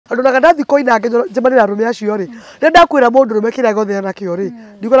andu na ganda thiko ina ngejo njemani na arume acio ri ndenda kwira mundu rume kira gothe na kio ri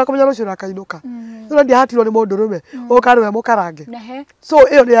ndikora kumenya rucio na kainuka no ndi hatirwo ni mundu rume ukarwe mukarange so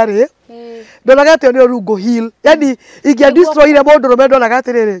iyo ni ari ndonaga ati ni rungo heal yani ingia destroy ile mundu rume ndonaga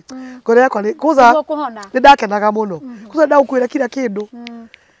ati riri kore yakwa ni kuza ndakenaga muno kuza ndakwira kila kindu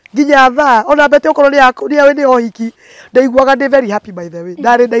ginya tha ona bete okoro ni awe ni ohiki ndaiguaga ndi very happy by the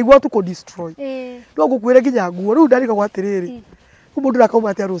way ndaigua tu ko destroy no gukwire ginya nguo riu ndarika gwatiriri mundu rakauma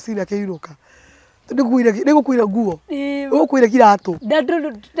ati rucina kiinuka ndigukwira nguo ugukwira kiratu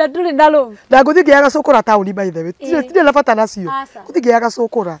ndanduri ndalo ndanguthikiaga cukura town by the way tire na bata nacio guthikiaga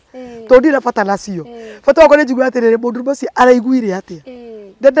cukura to ndira bata nacio bata okore njigua atiriri mundu mucio araiguire atia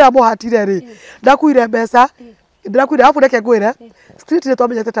ndendera muhatire ri ndakuire mbeca ndakwira afu reke ngwire street ni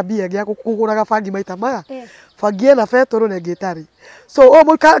twamenyete tabia ya kuguraga fangi maita maya fangi na fetoro na gitari so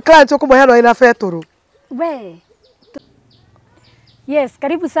o client ukumuhero ina fetoro we yes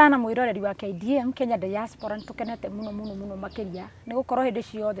karibu sana muiroreri wa KDM Kenya Diaspora tukenete muno makiria ni gukorwo hindi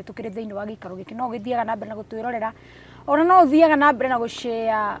ciothe tukiri thiini wa gikaro giki no githiaga na mbere na gutwirorera ona no thiaga na mbere na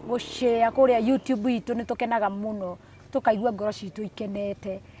gushare kuria YouTube itu ni tukenaga muno tukaigua ngoro citu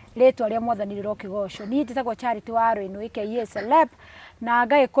ikenete letwa ria mwathani rirokigoco ni njitagwo Charity Wari no aka celeb na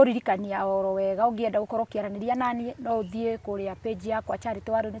ngai kuririkania oro wega ungienda gukorwo kiaraniria nani no uthie kuria page yakwa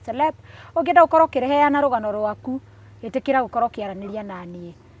Charity Wari ni celeb ungienda gukorwo kireheana rugano rwaku itikira gukorwo kiaraniria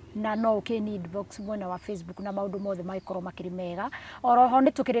nani na no ukini inbox mwena wa Facebook na maundu mothe magikorwo makiri mega oroho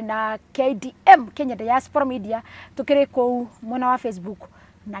ni tukiri na KDM Kenya Diaspora Media tukiri kou mwena wa Facebook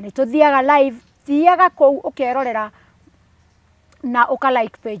na ni tuthiaga live thiaga kou ukerorera na uka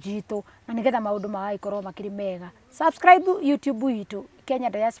like page itu na nigetha maundu magaikorwo makiri mega subscribe YouTube itu Kenya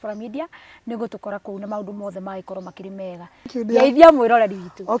Diaspora Media nigo tukora kou na maundu mothe magaikorwo makiri mega geithia mwiroreri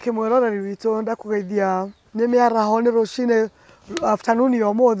witu okay mwiroreri witu ndakugeithia ni miaraho ni rucine afternoon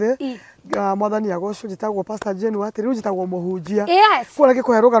yo mothe mwathani agoco njitagwo Pastor Jane wati riu njitagwo muhunjia kuona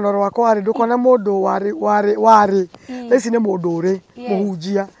gikuhe rugano rwakwa ri ndukona mundu wari ici ni mundu uri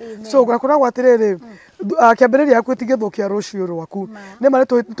muhunjia so kuna gwatiriri kiambiriria yaku itigithukia rucio rwaku ni mari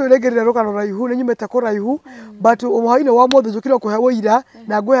tuirengerera rugano raihu ni nyumete kuraihu but umuhaine wa mothe njukire kuhe Wira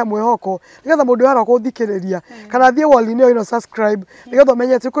na ngwe mwehoko nigetha mundu yara kuthikiriria kana thie wall-ini ino subscribe nigetha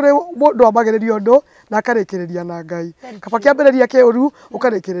menyete kuri mundu amagiriria undu na akarekereria na Ngai kaba kiambiriria kiuru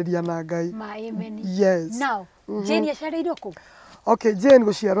ukarekereria na Ngai yes now Jane yacariirwo ku okay Jane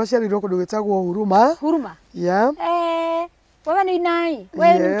guciarwo ciarirwo kundu gwitagwo Huruma yeah wewe ni nai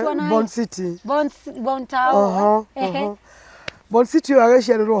wewe mtu anai Bond City Bond Town Bond City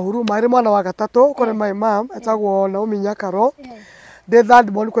agaciarirwo Huruma iri mwana wa gatatu kore my mom etagwo Naomi Nyakaro the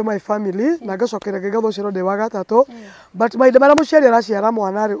third born kwe my family na gacokera gegatho ciro de wa gatatu but my demara muciari araciara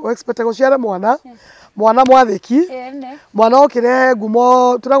mwana ri expect guciara mwana mwathiki mwana okire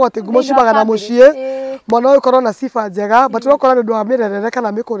ngumo turagwate ngumo cibaga na mucie mwana ukorwo na sifa njega but ukorwo ndu wa mirerere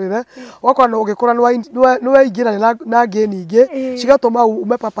kana mikurire wakwa no ugikura nwe ingira na ngeni ingi cigatuma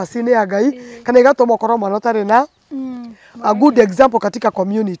ume papacini ya Ngai kana igatuma ukorwo mwana utari na a good example katika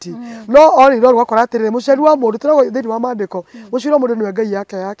community no only no wakora atirire muciari wa mundu turagwo thini wa mandiko muciari wa mundu ni Ngai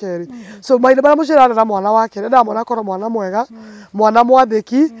yake ri so maide bara muciari ara mwana wake nda mwana akorwo mwana mwega mwana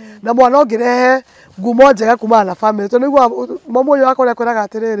mwathiki na mwana ongirehe ngumo njega kuma na family to niguo mamo yo akore kwiraga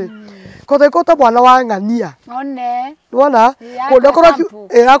atiriri kota mwana wa ng'ania one wona kondokora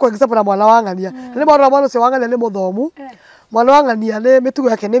ako example na mwana wa ng'ania ni mwana se wa ng'ania ni muthomu mwana wa ng'ania ni mitugo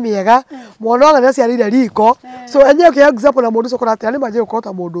yake ni miega mwana wa ng'ania ciarire riko so enye ke example na mundu so kora atani maje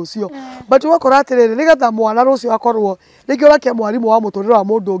ukota mundu ucio but wakora atiriri nigetha mwana rucio akorwo ningi urakia mwarimu wa muturiro wa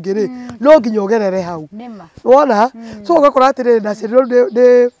mundu ngiri no nginya ugerere hau wona so ugakora atiriri na cirio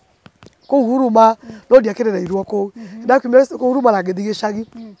de Huruma no ndiakirereirwo ku ndakumire Huruma na ngithi gicagi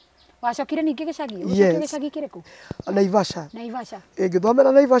wacokire ningi gicagi ucokire gicagi kiriku Naivasha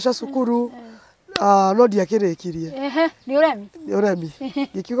ngithomera Naivasha cukuru no ndiakirikirie ni uremi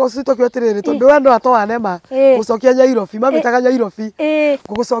gikiuga citokio atiriri tondu we ndo atwanema gucokia Nyairobi mamitaga Nyairobi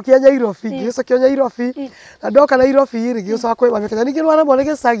gucokia Nyairobi gicokia Nyairobi na ndoka Nyairobi ri gicoka kwa mamikaga ningi rwana mwana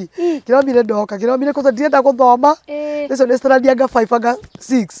gicagi kiromire ndoka kiromire ko ndienda guthoma icio ni standard anga 5 anga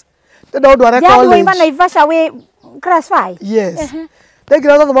 6 tendo ndo ara college ya Naivasha we class 5 yes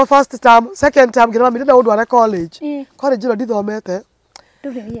tegira thoma first term second term gira mimi ndo ndo ara college ndo ndithomete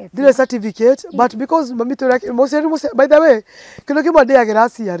Dile certificate but because mami to like by the way kino kimwe ndiagira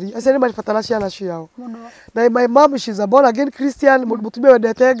aciari aciari maribatara ciana ciao na my mom she's a born again Christian mutumia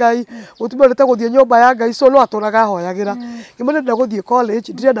wendete Ngai mutumia wendete guthie nyumba ya Ngai so no aturaga hoyagira kimwe ndenda guthie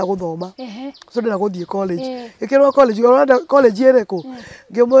college ndirenda guthoma so ndenda guthie college ikirwa college urenda college ireko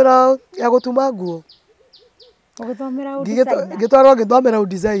ngimwira ya gutuma nguo Ũgĩthomera design. Ngĩtwarwo ngĩthomera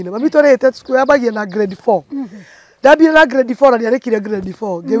design. Mami twarĩte cukuru yambagia na grade 4. Ndambire na grade 4 na ndiarĩkire grade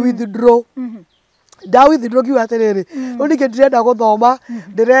 4. Ngĩ withdraw. Da withdraw ngiuga atĩrĩrĩ. Rĩu ningĩ ndirenda gũthoma,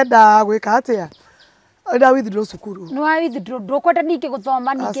 ndĩrenda gwĩka atĩa. Da withdraw cukuru. No wa withdraw ndũkwenda ningĩ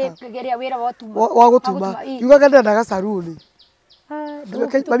gũthoma ningĩ kĩgeria wĩra wa ũtuma. Wa gũtuma. Yugaga ndendaga saruni.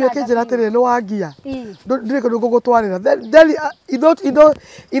 Mami akĩnjĩra atĩrĩrĩ nĩ wangia. Ndirĩ kĩndũ ngũgũtwarĩra. Then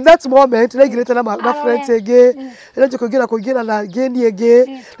in that moment nĩaingĩrĩte na friends ĩngĩ. Nĩnjia kũingĩra na ngĩni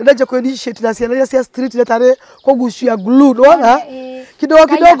ĩngĩ. Nĩnjia kũ-initiate na ciana iria cia street tarĩ kũgucia glue. Nĩwona?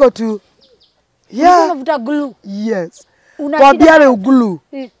 Kidogo tu. Yeah. Unavuta glue. Yes. Twambia rĩu glue.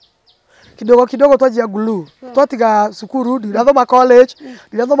 Kidogo twajia glue. Twatiga cukuru, ndirathoma college,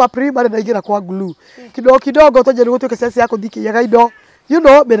 ndirathoma primary na ingĩra kwa glue. Kidogo twajia nĩ gũtuĩka ciaci ya kũthikiaga indo. You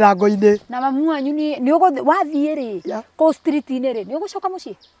know, mĩrango-inĩ. Na mamu wanyu nĩ wathiĩ rĩ, kũ street-inĩ rĩ, nĩ ũgũcoka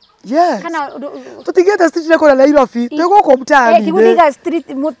mũciĩ? Yes. Kana tũtingĩte street-inĩ kũrĩa Nairobi, twĩ gũkũ mtaani-inĩ. Kĩgũthiga street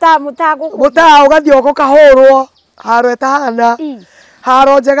mũtaa gũkũ. Mũtaa ũgathiĩ ũkahũrwo, haro ĩtahana.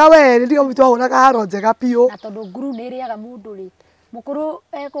 Haro njega we, nĩ ndio twahũraga haro njega piũ. Na tondũ glue nĩ ĩrĩaga mũndũ rĩ. Mũkũrũ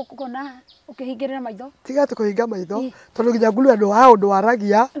ekũkũna ũkĩhingĩrĩra maitho. Tiga atĩ kũhinga maitho, tondũ nginya glue andũ ha ũndũ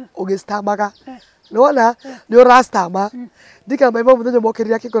waragia ũgĩstamaga. Nĩwona nĩ ũrastama. Ndikana maima mũthenya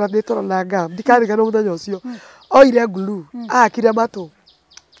mokĩrire akĩkora nĩ toro na ngam. Ndikarigana mũthenya ũcio. Oire glue, akire matũ.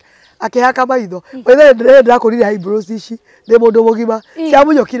 Akĩhaka maitho. Wethe ndĩrakũrire eyebrows ici. Nĩ mũndũ mũgima.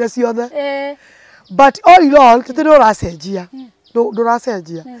 Ciamunyũkire ciothe. But all in all, tete nĩ ũracenjia.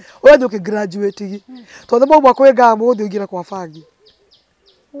 Ndũracenjia. Ũrathiĩ ũkĩ-graduate-gi. Tondũ mauma kwĩ ngam ũgũthiĩ ũingĩre kwa bangi.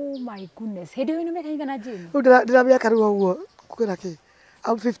 Oh my goodness. Hĩndĩ ĩyo nĩ mĩaka igana Jane? Rĩu ndĩra mĩaka rĩu ũguo kwĩna kĩ?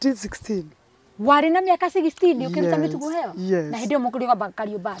 I'm 15, 16. Warĩ na mĩaka 16 ũkĩruta mĩtugo heyo? Yes. Na hĩndĩ ĩyo mũkũrĩga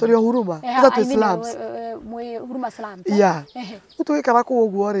Kariũmba. Tũrĩ o Huruma. Iza twĩ slums. Mwĩ Huruma slums. Yeah. Rĩu tũgĩikara kũu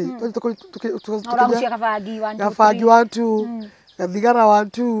ũguo rĩ. Ũragucia kabangi 1 2. Kabangi 1 2. Gathigara 1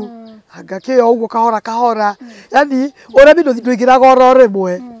 2. Ngakĩo ũguo kahora. Yani ũremi ndũingĩraga oro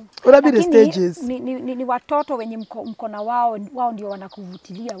rĩmwe. Urabidi stages. Ni watoto wenye mko na wao ndio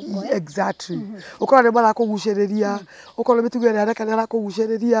wanakuvutilia huko. Exactly. Ukora ni mara kuguciriria, ukora mitugo ĩrĩa areka nĩ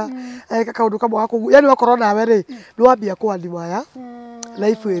arakũgucĩrĩria, eka kaundu kamwe gakugu. Yani wakorwo nawe rĩ, nĩ wambia kwandimaya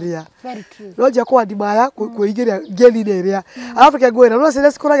life ĩrĩa. Very true. No njia kwandimaya kwĩingĩria ngeni-inĩ ĩrĩa. Arabu kengwĩra no ciria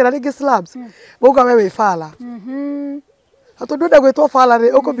cikoragĩra rĩngĩ slums. Mauga we wĩ fala. Hato ndũnda gwĩtwo fala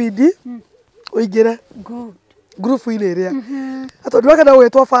rĩ, ũkũbidi ũingĩre. Good. Group ile ĩrĩa. Hato ndwakenda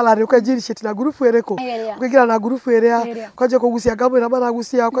gwĩtwo fala rĩ, ũkanjiricate na group ĩrĩkũ? Ũkaingĩra na group ĩrĩa, ũkanjia kũgucia ngamu ĩrĩa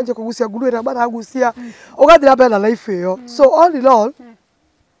maragucia, ũkanjia kũgucia glue ĩrĩa maragucia. Ũgathiĩ na mbere na life ĩyo. So all in all,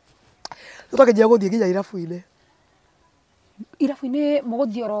 tũtakĩnjia gũthiĩ nginya irabu-inĩ. Irabu-inĩ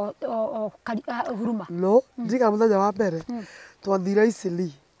mũgũthiĩ oro Huruma? No, ndirikana mũthenya wa mbere twathire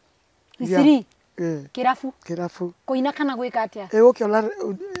Isili. Isili? Kirabu? Kirabu. Kũina kana gwĩka atĩa? Gũkĩona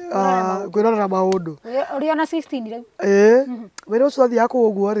kwĩrorera maũndũ. Ũrĩ ona 16 rĩu? Wĩra ũcio twathiaga kũu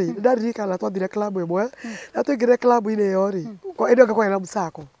ũguo rĩ, nĩndaririkana twathire club ĩmwe, na tũingĩrire club-inĩ ĩyo rĩ, ĩndĩ ĩyo kwarĩ na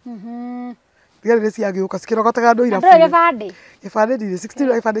mũcako. Thigari nĩ ciagĩũka cikĩrogotaga andũ irabu-inĩ. Gĩbandĩ? Gĩbandĩ ndirĩ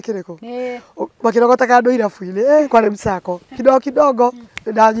 16 gĩbandĩ kĩrĩkũ? Makĩrogotaga andũ irabu-inĩ, kwarĩ mũcako. Kidogo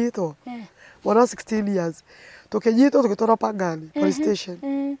nĩndanyitwo. Mwana 16 years. Tũkĩnyitwo tũgĩtwarwo Pangani police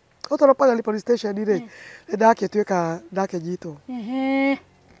station. Gũtwarwo Pangani police station rĩ, nĩndakĩtuĩka ndakĩnyitwo.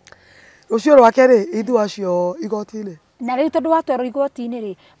 Rũciũ rwake rĩ, ithuĩ acio igoti-inĩ. Na rĩu tondũ watwarwo igoti-inĩ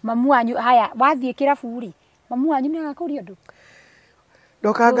rĩ, mamu wanyu haya wathiĩ kĩrabu rĩ, mamu wanyu nĩ agakũria ũndũ?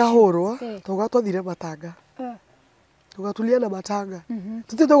 Ndoka ngahũrwo, twathire matanga. Tugatulia na matanga.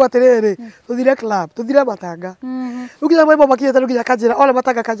 Tuti tũgwatirĩrĩ, tũthire club, tũthire matanga. Ukinya mwe makinyete nginya kanjĩra, ona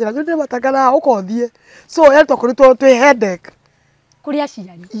matanga kanjĩra, nĩ matanga na ũkothie. So yani twakorirwo twĩ headache. Kũrĩ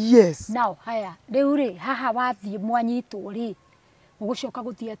aciari? Yes. Now haya, rĩu rĩ, haha wathiĩ mwanyitwo rĩ, mũgũcoka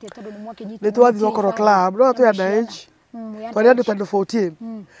gũthiĩ atĩa tondũ nĩ mwakĩnyitwo? Nĩ twathiĩ gũkorwo club, no twĩ underage. Twarĩ andũ ta 14.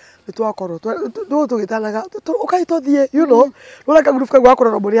 Nĩ twakorwo tũgĩtanaga ũkaitũthiĩ, you know, rũreka group kau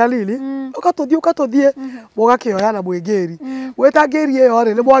gakorwo mũrĩ anini, ũkatũthiĩ mũgakĩoya na mwĩngĩri. Gwĩta ngĩri ĩyo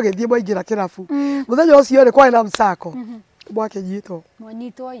rĩ, nĩ mwagĩthiĩ mwaingĩra kĩrabu. Mũthenya ũcio rĩ kwarĩ na msako. Mwakĩnyitwo.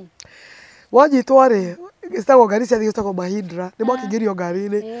 Mwanyitwo ĩ? Wanyitwo rĩ, gĩcitagwo ngari cia gĩcitagwo Mahindra, nĩ mwakĩingĩrio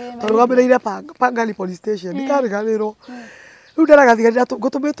ngari-inĩ, tondũ rũgamĩrĩire Pangani police station, ndikariganĩrwo. Rĩu nderaga thigari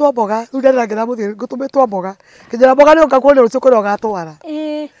ngũtũmĩtwo mboga, rĩu nderagĩra mũthigari ngũtũmĩtwo mboga. Kĩnjĩra mboga nĩ ũkakuona rũciũ kũrĩa ũgatwara.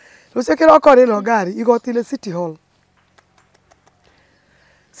 Rũciũ kĩroko rĩ no ngari igoti-inĩ City Hall.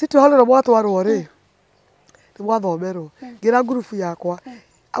 City Hall no mwatwarwo rĩ, nĩ mwathomerwo. Ngĩra group yakwa,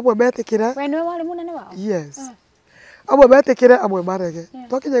 amwe metĩkĩre. We nĩwe warĩ mũnene wao? Yes. Amwe metĩkĩre, amwe marege.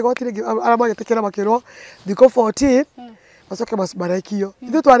 Twakinya igoti-inĩ arĩa magĩtĩkĩra makĩrwo thikũ 14 macoke marekio.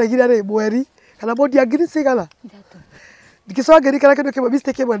 Ithuĩ twaregire rĩ mweri kana bodi ya ngiri cigana ndikicoa ngirikana kindu kimwe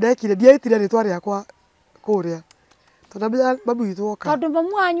mistake imwe ndekire ndiaitire ritwa riakwa kuria tondu mamu witũ oka tondu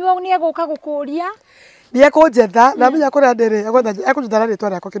mamu wanyu ni eguka gukuria ni ekunjetha na menya kuria ndiri ekunjetha na ritwa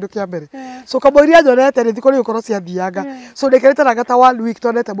riakwa kindu kia mbere so kamoiria njonete ni thikũ rĩu korwo ciathianga so ndekerete rangata 1 week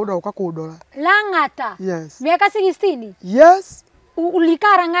tonete mũndũ agoka kundora langata yes miaka 16 yes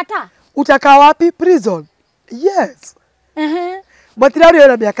ulikara ngata utaka wapi prison yes Matira rio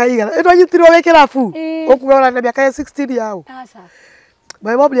na miaka igana. Endo nyitirwo wekera fu. Okuwa na miaka 16 yao. Asa.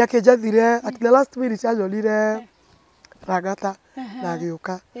 My mom yakejathire at the last minute anyonire ragata na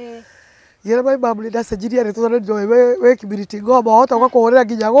gioka. Yera my mom ndacenjirie ritwa ndo we kibiriti ngoma hota kwa kuhorera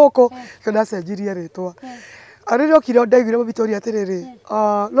nginya guku kyo ndacenjirie ritwa. Aririo kire ndaigire mabitoria atiriri.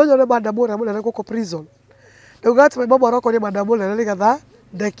 No nyone banda mura munene guku prison. Ndaugat my mom aroko ni banda munene nigatha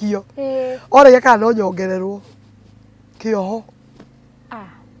ndekio. Ora yaka no nyongererwo. Kioho.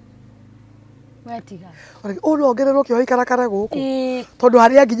 Wetiga. No ngererwo kio ikarakara guku. Tondu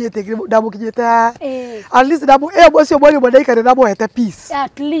haria nginyite ndamukinyite at least ndamu mwacio mwari mwe ndaikare ndamuhete peace.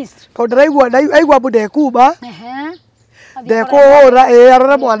 At least. Tondu aigua munde kuma. Ndekuhura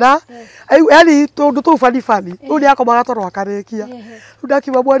arore mwana. Yani tondu tu fani. Riu ni akomaga tondu akarikia. Riu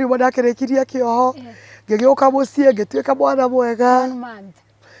ndakiuma mwari mwe ndakirikirie kioho. Ngigioka mucie ngituika mwana mwega.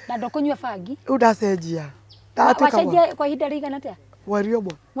 Na ndokunywa bangi. Riu ndacenjia. Wacenjia kwa ihinda rigana atia? Mweri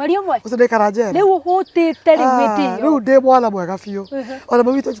umwe. Mweri umwe? Ucio ndikara njera. Riu hutite riu witio. Riu ndi mwana mwega biu. Ona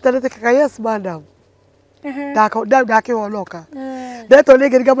mami witu njitanite kaka yes madam. Ndakihonoka. Ndeto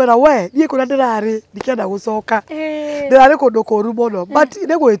ningiringa mwena we nie kuna ndirari ndikienda gucoka. Ndirari kundu kuru muno but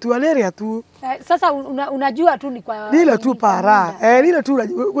ni gwitua ni ria tu. Sasa unajua tu ni kwa nile tu para. Nile tu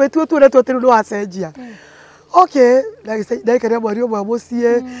gwitua tu netu tiru no acenjia. Okay, ndaikara mweri umwe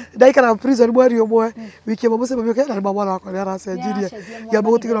mucie, ndaikara prison mweri umwe, wiki imwe mucie mami kana mwana wakwa ni aracenjirie. Ya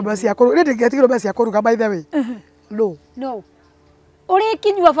mugutigirwo mbeca cia kuru, ni ndingetigirwo mbeca cia kuruga by the way. No. Uri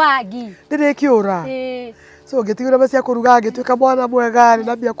kinywa bangi. Ndiri kiura. So ngitigirwo mbeca cia kuruga ngituika mwana mwega, ni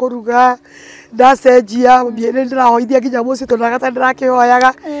nambia kuruga, ndacenjia, ni ndirahoithia nginya mucie tondu ragata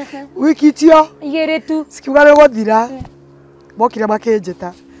ndirakihoyaga. Wiki icio igiri tu. Sikiuga ni guthira. Mokire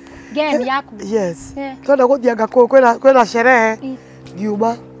makinjita. Game yaku. Yes. Twenda guthianga kwena sherehe.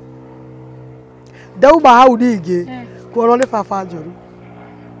 Ngiuma. Ndauma hau ningi. Kuorwo ni baba njuru.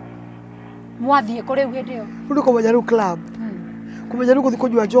 Mwathie kuri hindi yo. Ndu kumenya ru club. Kumenya ru guthi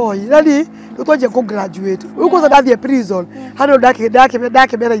kunywa joy. Nani tutwaje ku graduate. Uko ndathie prison. Hano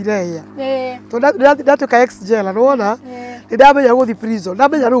ndake mera ireya. To ndatuka ex jail nuona. Ndamenya guthi prison.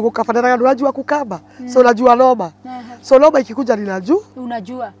 Ndamenya ru gukabana ndurajua kukamba. So najua noma. So noma ikikuja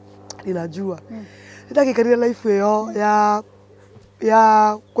unajua. Ninajua. Ndagikarire life yo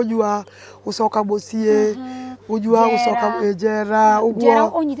ya kujua gucoka mucie, kujua gucoka njera, uguo. Njera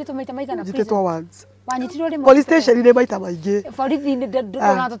unyititwo maita na prison. Nyititwo once. Wanyitirwo rimwe. Police station ni maita maingi. Borithi ni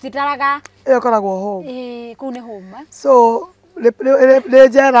ndona tutitaraga. Iyo koragwo home. Kuu ni home. So le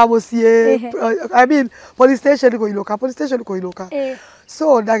njera mucie. I mean police station kuinuka.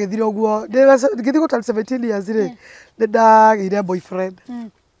 So ndagithire uguo. Ngithii go 17 years ri. Ndagire boyfriend.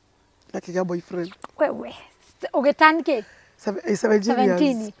 Ndakigia boyfriend. Wewe. Ugetanike? 17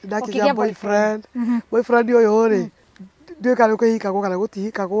 years. Ndakigia boyfriend. Boyfriend uyu ri. Ndio kana kuhikagwo kana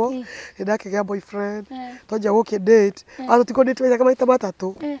gutihikagwo. Ndakigia boyfriend. Tonja guki date. Atutiko date wega maita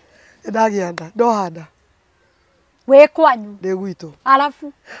matatu. Ndagianda. Ndohanda. We kwanyu? Ndi gwitu.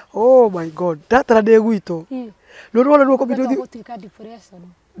 Alafu? Oh my god. Ndatara ndi gwitu. Nurona nuko bidio gutika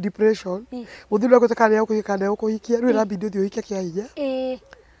depression. Muthuri akoteka ni ukuhika na ukuhikia. Rwi na bidio thio hikia kia hinya.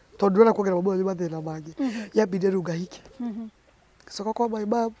 Tondu ndona kugira mamwe ni mathina mangi. Ya bidio ru ngahike. Soko kwa my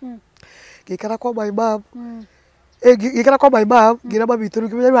mom. Gikara kwa my mom. Gikara kwa my mom, ngira mami tu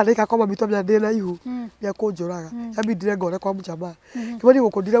kimenya rwandika kwa mami tu amya ndina ihu. Ya kunjuraga. Ya bidire ngore kwa mchama. Kimani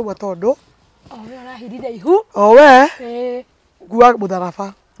gukundire gwa tondu. Urahirire ihu. We. Gua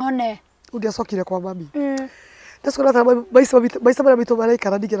mutharaba. One. Undia sokire kwa mami. Ndasukura ta maisa mara bitu mara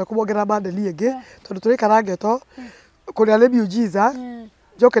ikara ndigira kumongera mandeli enge. Tondu turikara ngeto. Kuria le miujiza.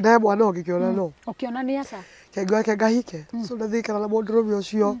 Joke ndahe mwana ungikiona no. Ukiona ni asa. Kengwa ngahike. So ndathikara na mundurume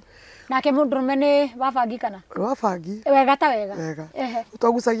ucio. Nake mundurume ni wabangikana. Wabangi. Wega ta wega. Wega.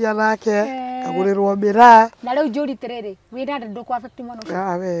 Utogucagia nake. Kagurirwo mira. Na riu njuri tiriri. Wira ndu ku affect mwana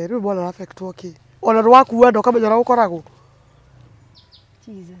ucio. We, riu mwana affect oki. Ona rwakuwa ndo kamenya ukoragwo.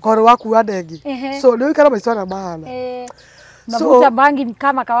 Jesus. Koro wakuwa ndengi. So niu ikara maisona mahana. Mafuta bangi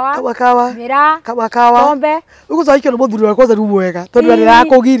kama kawa. Mira. Kama kawa. Pombe. Uko saikio muthuri wa kwanza rumu wega. Tondu ari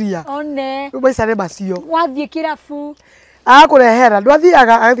rakugiria. One. Riu maisa ni macio. Wathie kirafu. Akurehera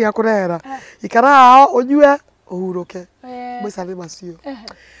ndwathiaga agathia kurehera. Ikara hao unyue uhuruke mwicane macio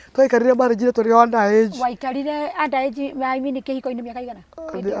twaikarire marriage turi on age waikarire age mimi kihiko-ini miaka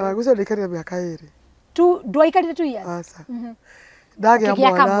igana gucio ndikarire miaka 2 tu ndwaikarire 2 years aca ndagia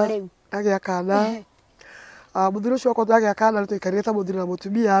mwana ndagia kana muthuri ucio wakwa ndagia kana twaikarire ta muthuri na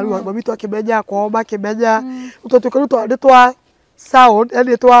mutumia riu mami twakimenya kwao makimenya tutukaru twa sound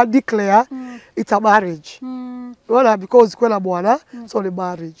yani twa declare it's a marriage wala because kwela mwana so ni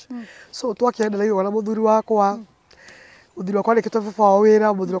marriage so twakiendelea wala muthuri wakwa muthuri wakwa ni kitwa baba wa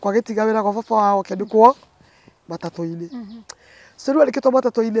wira muthuri wakwa gitiga wira kwa baba wao kendikwo matatu-ini so riu alikitwo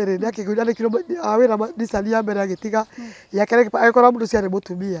matatu-ini ri akiguria ni kiro wira disali ya mbere agitiga yakere agikora mundu ciari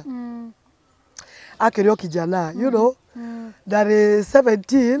mutumia akirio kijana you know ndari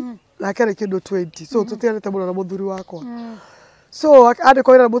 17 na akere kindu 20 so tutianite muno na muthuri wakwa so ade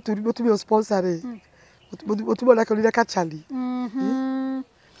koira mutumia sponsor ri mutumia nakorire kachali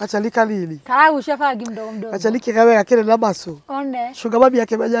achali kalili karagusha fagi mdogo achali kigawega kire na maso one shuga mami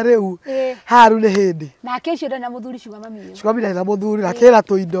akimenya riu haru ni hindi na kesho na muthuri shuga mami shuga mami na muthuri akira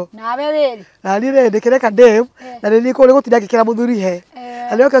tuindo na wewe na ni ndikireka dem na ni ko gutinda gikira muthuri he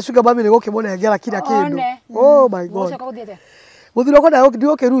alio ka shuga mami ni gukimunengera kila kindu oh my god muthuri wakwa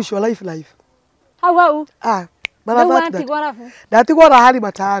ndio kirushwa life hau ndatigwara hari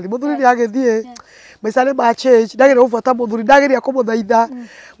matani muthuri ni agithie maisane ma change ndagire gufata muthuri ndagiria kumuthaitha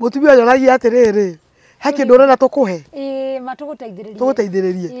mutumia yonagia atiriri haki ndorana tukuhe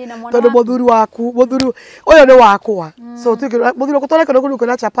matuguteithiririe tondu muthuri waku muthuri uyo ni wakwa so muthuri wakutoleka no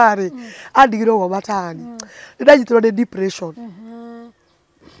kuna chapari andigire go matani ndajitirwo ni depression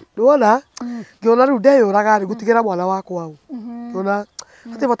ndona ngiona riu ndeyuraga ri gutigira mwana wakwa au ndona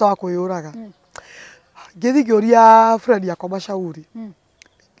ati bata wakwa yuraga ngithi ngioria friend yakwa mashauri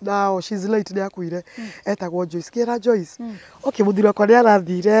now she's late ni akuire etagwo Joyce kira Joyce okay muthuri wakwa ni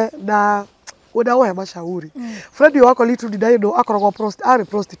arathire na udaohe mashauri friend wako litu ndidaino akoragwo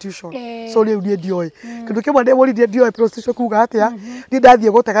prostitution so ni udie dioi kindu kimwe ndi muri dioi prostitution kuga atia ni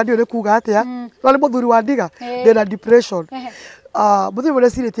ndathie gutega ndio ni kuga atia no ni muthuri wa ndiga ndina depression muthuri mwe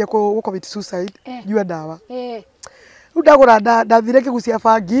siritie ku commit suicide nyua ndawa ndagura ndathire kigucia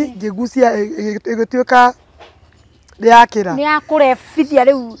bangi ngigucia igituika yakira ni akurefithia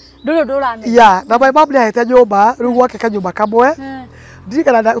riu nduramenya ya na my mom ni ahete nyumba riu gwake kanyumba kamwe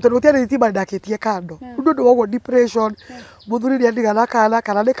ndirikana uterutia ritima ndakitie kando ndu wogo depression muthuri ni andigana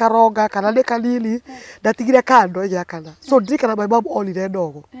kana ni karonga kana ni kanini ndatigire kando ya kana so ndirikana my mom onire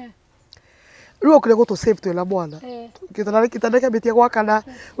ndogo riu okire gutu save twela mwana kitandike bitie gwakana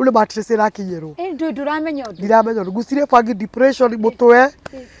riu ni matress irakinyirwo ndiramenya ngucirie bangi depression mutwe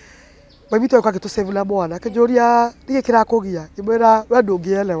Mabito yuka kitu save la mwana kijuria dige kirakugia kimwira we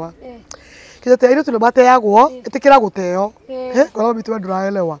ndungielewa kizete ile tulimate yagwo itikira guteo kono bitu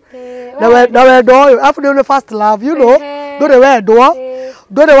nduraelewa na we ndo afu ni first love you know ndore we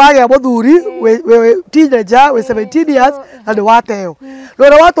ndore wage muthuri we teenager we 17 years and wateo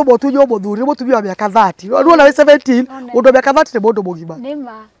ndore watu motunyo muthuri mutumia wa miaka 30 ndore we 17 mundu miaka 30 ni mundu mugima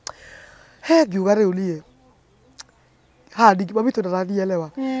nima ngiuga riu lie hadi mabito ndaranielewa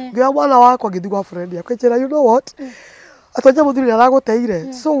ngia mwana wakwa ngithi kwa friend yakwa njira you know what atonya muthuri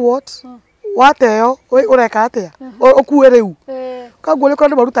araguteire so what wateo ureka atia ukuwe riu kangule kwa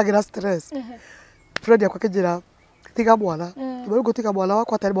ndarutagira stress friend yakwa kinjira tiga mwana kibarugo tiga mwana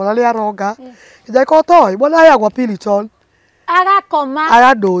wakwa tari mwana ni aronga njai ko toy mwana yagwa piliton agakoma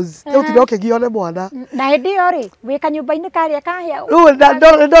agadoze riu tindo kigione mwana na hindi yo ri wika nyumba-ini karia kahia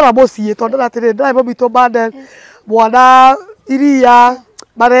riu ndora mucii tondu natiri ndara mabito bande mwana iria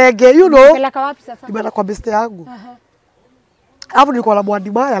marenge you know ibana kwa beste yangu hapo nilikuwa na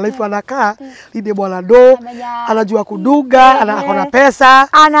mwandimaya life anakaa ndiye mwana ndo anajua kudunga ana pesa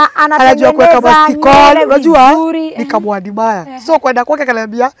anajua kuweka mastikoni unajua nikamwandimaya so kwenda kwake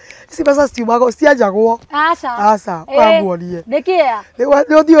kaniambia si pesa stimago siajagwo asa kwamuonie nikia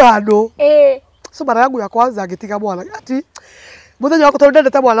ndio ndio hando so mara yangu ya kwanza ngitiga mwana ati muthenya wako tondu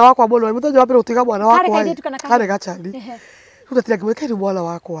ndendete mwana wakwa muno muthenya wa mbere utiga mwana wakwa kare gachani tutatira kimweka ni mwana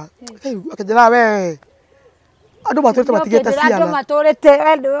wakwa akajira we andu maturete matigete ciana andu maturete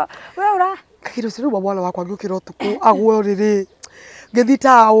we ura kakiro siru mwana wakwa ngukira utuku agwe riri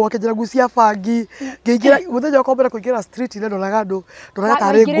ngithitao akajira gucia bangi ngigira muthenya wako mbere kuingira street ile ndonaga andu ndonaga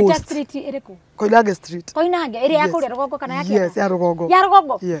tare ghost street iriku Koinange street iri ya kuria rugongo kana yake yes ya rugongo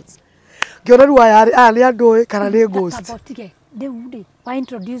yes ngiona ruwa ari andu kana ni ghost tabotige ndeundi wa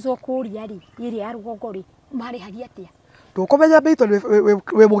introduce okuria ri iri ya rugongo ri mari hagia atia ndukomenya beito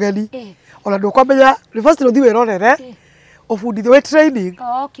we mugeni ona ndukomenya first no thiwe rorere Ofundithio we training.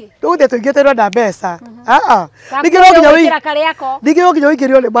 Okay. Nduguthie tuingitirwo na mbeca. Ningĩ no nginya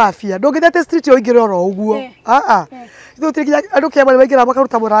ũingĩrio nĩ mafia. Ndũngĩthete street ũingĩre oro ũguo. Ithuĩ nginya andũ kĩama nĩmaingĩra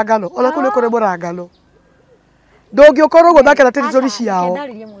makaruta mũrangano. Ona kũu nĩ kũrĩ mũrangano. Ndũngĩũkorwo gũthakĩra territory ciao.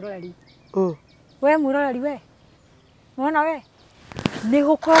 We mũroreri we. Mwana we. Nĩ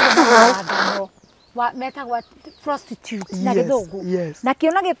gũkoragwo na mũrangano. Metagwo prostitute na gĩthũngũ. Na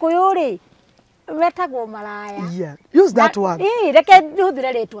kĩona Gĩkũyũ rĩ. Metagwo maraya. Yeah. Use that one. Reke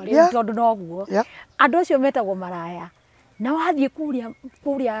hũthĩre rĩtwa rĩu tondũ noguo. Andũ acio metagwo maraya. Na wathiĩ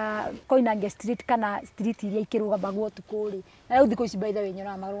kũrĩa Koinange street kana street iria ikĩrũgamagwo ũtukũ rĩ. Na rĩu thikũ ici by the way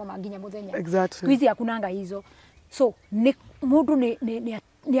nyonaga marũgama nginya mũthenya. Exactly. Siku hizi hakunanga hizo. So mũndũ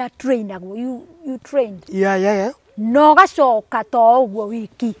nĩ trainagwo. You trained. Yeah. No gacoka to ũguo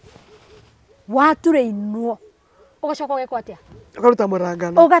wiki. Watureinwo. Ũgacoka ũgekwo atĩa? Ukaruta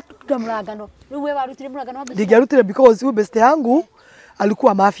mũrangano. Ukaruta mũrangano. Rĩu we warutire mũrangano wa besti? Ningerutire because huyu besti yangu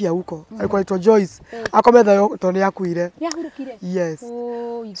alikuwa mafia huko. Alikuwa anaitwa Joyce. Akometha yo toni yakuire. Yahurukire? Yes.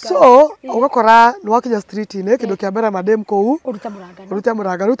 So, ugakora ni wakinya street ine kindu kia mbere madem kou. Uruta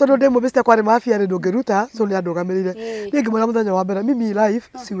mũrangano. Tondu demo besti akwa ari mafia ri ndungiruta, so ni andugamirire. Ni ngimwira muthenya wa mbere mimi life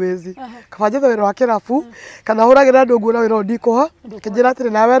siwezi. Kabanje wira wa kirafu kana huragira andu nguo na wira ndikoha. Kinjira atiri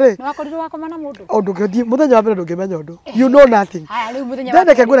nawe ri. No akorirwo wakoma mundu. Undu ngithi muthenya wa mbere ndungimenya undu. You know nothing. Haya riu muthenya wa.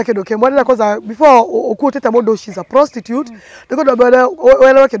 Ndeke ngura kindu kimwe na kwanza before ukutete mundu she's a prostitute. Ndiko mbere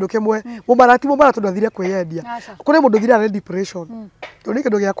welewe kindu kimwe. Mumarati tondu athire kwiyendia. Kuri mundu thire ari depression. Tondu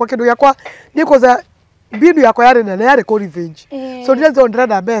kindu giakwa ni kwanza mbinu yakwa yari nene yari ko revenge. So ndizo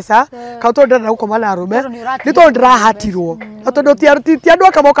ndira mbeca ka to ndira gukoma na Arume ni to ndira hatirwo tondu ti andu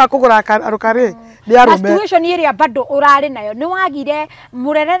akamoka kugura arukari ni Arume. Situation area bado urari nayo ni wagire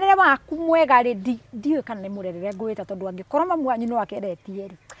murerere waku mwega ri ndiwe kana ni murerere ngwita tondu angikorwo mamu wanyu no akeretie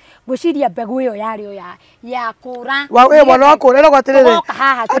ri gwiciria mbegu iyo yari yo ya kura we mwana wako rero gwatirire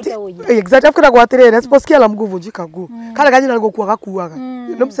haha tute uyi exactly afika gwatirire siposikia la mguvu jikagu kana ganyina ngokuaga kuaga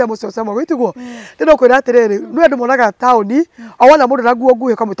no msemo sema gwitiguo ndino kwira atiriri nwe ndu monaga tauni awona mundu na nguo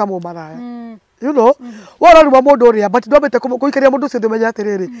nguhe kamwe tamo maraya you know wora ruma mundu uria but ndobete kuikaria mundu ucio thimenya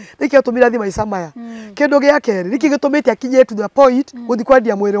atiriri niki atumira thima isamaya kindu gia keri niki gitumite akinye to the point guthi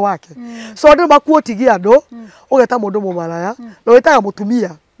kwendia mwiri wake so ndu makuotigia andu ugeta mundu mumaraya no witaga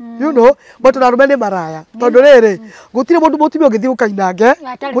mutumia you know but na Arume ni maraya tondu riri gutire mundu mutumia ungithi ukainange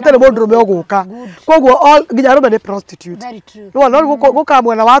gutire mundu rume oguka koguo all nginya Arume ni prostitute no guka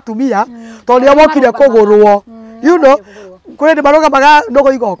mwena wa atumia tondu ya mokire kugurwo you know kuri ni maroga maga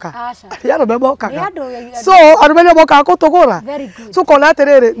ndogo igoka ya Arume mokaga so Arume ni moka kutugura so kona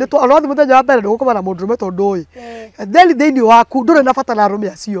atiriri ni to alothi muthenya wa mbere ndugukoma na mundu rume tondu uyi then thini waku ndure na bata na Arume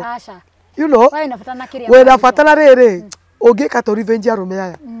acio you know we na bata na riri ungika to revenge Arume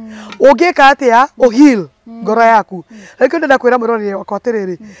aya ungika atia o heal ngoro yaku reke ndenda kwira murori wakwa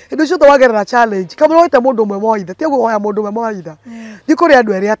atiriri indu cio twagerera challenge kama no ita mundu umwe moitha ti guoya mundu umwe moitha ndi kuri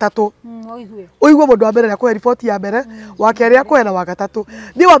andu eri atatu oigwe mundu wa mbere na kwa report ya mbere wa keri akwe na wa gatatu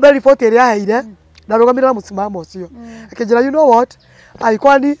ndi wa mbere report eri aheire na rugamirira musimamo ucio akinjira you know what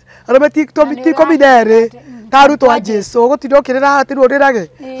aikwani Arume tiko minere taru twa Jesu gutindo ukirira hati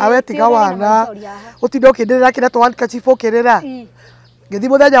rurirage awe tiga wana utindo ukirira kira twa handkerchief ukirira ngithi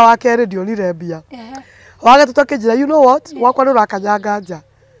muthenya wa keri ndionire mbia wage tutakijira you know what wakwa ni urakanyanga nja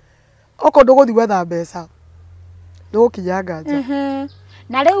oko nduguthi gwetha mbeca ndugukinyanga nja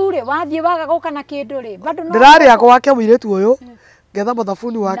na riu ri wathie waga guka na kindu ri bado no ndirari yako wake muiretu uyu ngetha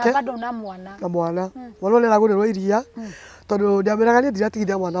mathabuni wake na bado na mwana ni ragurirwo iria tondu ndiamiraga ni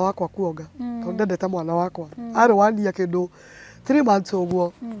ndiratigithia mwana wakwa kuonga tondu ndendete mwana wakwa ari wania kindu 3 months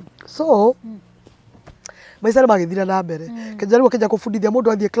uguo so maisha magithira na mbere kenjaribu kija kufundithia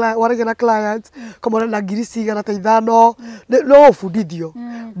mundu athie warege na clients kama na ngiri na ta ithano no ufundithio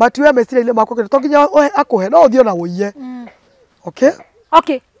but we mesira ile makwa to nginya akuhe no uthio na uiye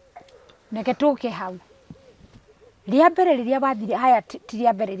okay neke tuke hau ria mbere riria wathire haya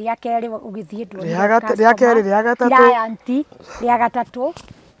tiria mbere ria keri ugithie ndu ria keri ria gatatu ria gatatu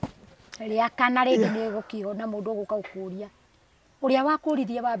ria kana ringi ni gukiona mundu guka ukuria uria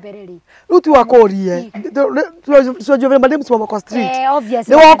wakuririe wa mbere ri ruti wakurie so jove madem smama kwa street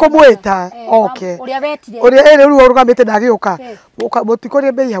obviously ni wako mweta okay uria wetire uria ere ru rugamite ndagiuka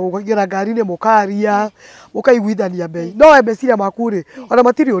mutikorie bei hago kugira ngari ni mukaria mukaiguithania bei no ebesira makuri ona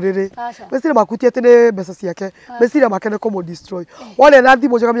matiri uriri besira makuti atene mbeca ciake besira makene komo destroy wale na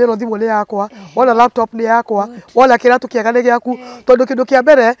thimo jogamia no thimo ni yakwa wala laptop ni yakwa wala kiratu kiagane giaku tondu kindu kia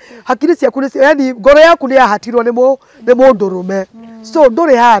mbere hakiri ciaku ni yani ngoro yaku ni yahatirwo ni mundu rume so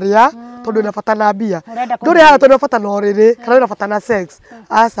nduri haria tondu ina bata na mbia nduri haha tondu bata na oriri kana ina bata na sex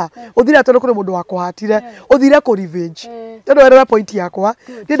asa uthire tondu kuri mundu wakuhatire uthire ku revenge tondu wewe point yakwa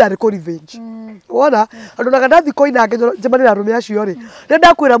ni ndari ku revenge wona andu naga ndathi koina nge njemani na arume acio ri ni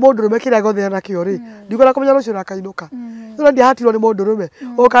ndakwira mundu rume kira gothe na kio ri ndikora kumenya rucio rakainuka tondu ndiahatirwo ni mundu rume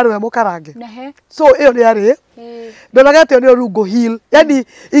ukarwe mukarange so iyo ni ari ndonaga ati ni rungo heal yani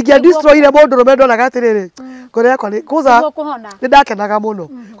ingia destroy ile mundu rume ndonaga ati riri ngore yakwa ni kuza ni ndakenaga muno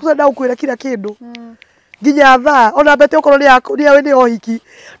kuza ndakwira kila kindu nginya tha ona bete ukoro ni yawe ni ohiki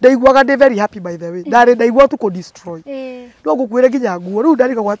ndaiguaga ndi very happy by the way ndari ndaigua tu ku destroy no ngukwire nginya nguo riu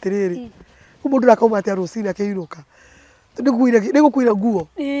ndarika kwa atiriri mundu ndakauma ati rucini akiinuka nigukwire nguo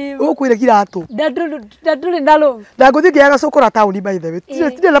ugukwire kiratu ndanduri ndalo na nguthi ngiaga cukura tauni by the way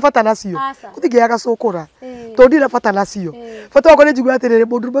tire na bata nacio nguthi ngiaga cukura tondi na bata nacio bata wako ni njigua atiriri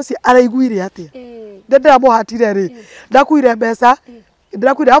mundu mucio araiguire atia ndendera muhatire ri ndakuire mbeca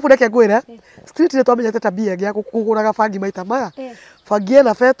ndirakwira afu ndeke ngwire street ni twamenyete tabia ya kuguraga fangi maita maya fangi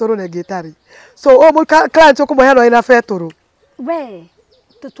na fetoro na ngitari so o client ukumuheano ina fetoro we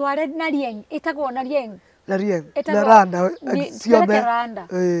tutware na rieng itagwo na rieng na randa ciothe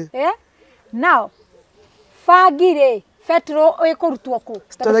now fagire fetoro ikurutwo ku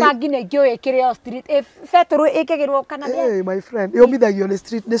fangi ne ngio ikire street fetoro ikigirwo kana my friend yo mithagio ni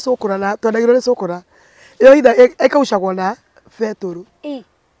street ni sokora na twendagirwo ni sokora iyo itha ikaucagwo na fetoro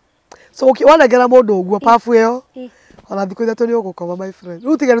so wanagera mundu uguo pafu iyo ona thiko ithatũ ni ugukoma my friend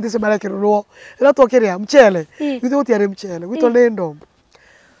riu tigere tice marekirwo ira twokiria mchele ithu gutiari mchele gwito ni ndom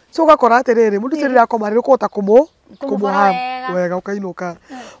so gakora atiriri mundu ucio rirakoma ri ukota kumuha wega ukainuka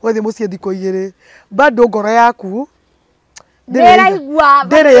wathi mucie thiko igiri bado ngoro yaku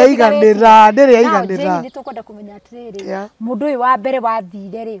ndere yaiganira ni tukwenda kumenya atiriri mundu uyu wa mbere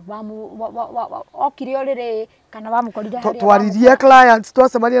wathire ri okire oriri kana wamukorire hari twaririe clients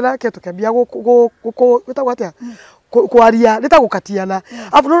twacemania nake tukambia gwitagwo atia kwaria nitagukatiana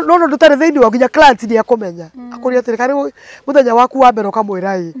afu no ndutare thiini wa nginya client ni akumenya akuri atiri kari muthenya waku wa mbere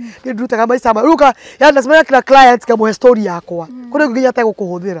ukamwira ni ndutaga maica ma ruka ya ndacemania kila client kamuhe story yakwa kuri nginya ta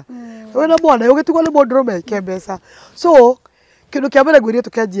gukuhuthira we na mwana ugitugo ni mundu rume kembeca so kindu kia mbere ngwirie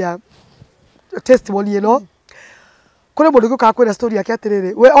tukenjia testimony ino kuri mundu guka kwira story yake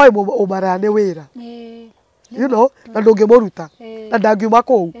atiriri we oi umara ni wira you know na ndungimuruta na ndangiuma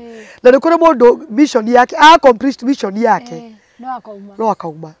kuu na ni kuri mundu mission yake accomplished mission yake no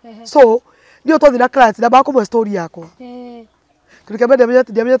akauma so ndio twathi na client na bakumwe story yakwa kindu kia mbere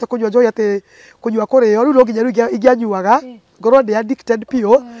ndiamenyete kunywa njohi ati kunywa kurio riu no nginya riu ingianyuaga ngorwo ndi addicted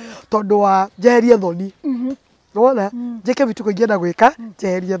pio tondu wa njeherie thoni nona njike vituko ingienda gwika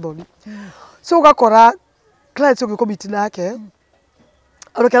njeherie thoni so ugakora client ugikomiti nake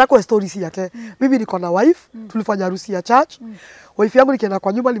anokera kwa stories yake mimi niko na wife tulifanya harusi ya church wife yangu nikienda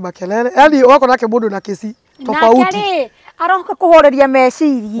kwa nyumba ni makelele yani wako nake mundu na kesi tofauti aronka kuhoreria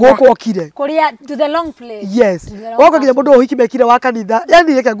meciria goko okire kuria to the long place yes wako nginya mundu ohiki mekire wa kanitha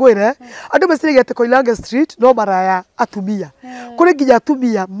yani yeke ngwire andu mesirigete Koilange street no maraya atumia kuri nginya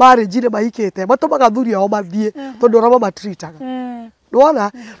atumia marriage ne mahikite matomaga thuri ao mathie tondu roma matritaga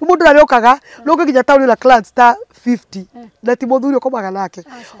Nona mundu ariokaga nuko nginya tauni la clients ta 50 na ti muthuri ukomaga nake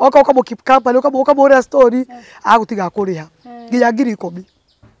oka ukamukip company ukamura story agutiga kuriha nginya 10,000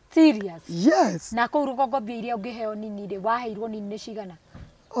 serious yes na ko rugongo mbia iria ungiheo nini ri waheirwo nini ni cigana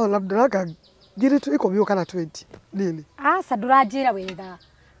labda raka ngiri tu 10 kana 20 nini ndurajira wega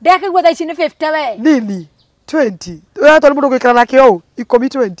ndekigwa thaici ni 50 we nini 20 wewe tondu mundu gwikara nake o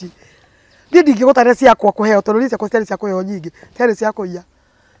 20 ndingigutare ciakwa kuheo tondu ciakwa ciari cia kuheo nyingi ciari cia kuiya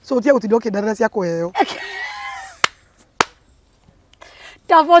so utia gutinda ukindarira cia kuheo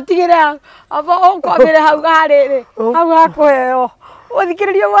tabotigire aba onkomere hau hariri hau hakuheo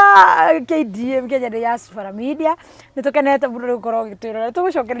uthikiririo wa KDM Kenya Diaspora Media nitukenete muno gukorwo gitwirora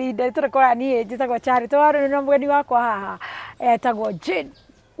tugucokeria turekora ni njitagwo Chari twari na mugeni wakwa haha etagwo Jane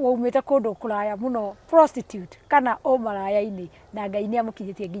waumite kundu kuraya muno prostitute kana umaraya-ini na Ngai ni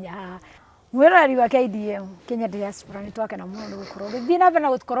amukinyitie nginya haha mwiroreri wa KDM Kenya Diaspora ni twakena muno ni gukorwo githii na mbere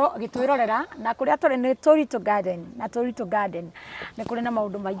gukorwo gitwirorera na kuria turi ni Torito Garden na Torito Garden ni kuri na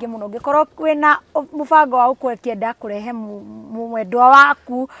maundu maingi muno ngikorwo kwina mubango wa ukwekienda kurehe mwendwa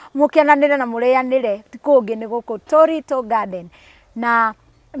waku mukenanire na murianire tikungi ni guku Torito Garden na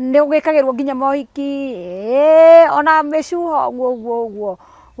ni gwikagirwo nginya mohiki ona meshuho guo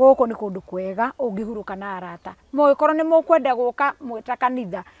guku ni kundu kwega ungihuruka na arata moikorwo ni mukwenda guka mwita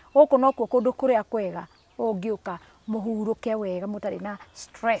kanitha guku no kundu kuria kwega ungiuka muhuruke wega mutari na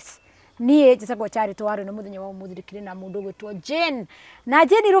stress niä njäcagwo Charity warä nä må thenya wa umuthirikire na mundu gwitwo Jane na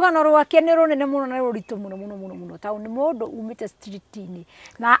Jane rugano rwake nä runene muno na ruritå muno tau nä mundu umite street-inä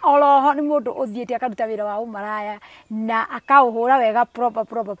na oroho nä mundu uthiäte akaruta wĩra wa umaraya na akaũhũra wega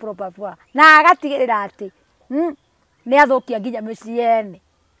proper na agatigĩrĩra atĩ nĩ athukia nginya mĩciĩ yene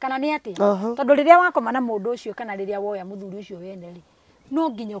kana nĩ atĩ tondũ rĩrĩa wakoma na mundu ũcio kana rĩrĩa woya mũthuri ũcio wene rĩ no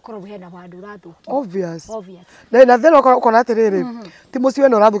nginya ukorwo hena wandu urathukia obvious na then ukona atiriri ti muci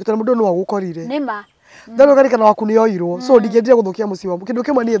wena urathukia mundu no agukorire nima Ndano gari kana waku ni oirwo so ndigendire guthukia muci wa kindu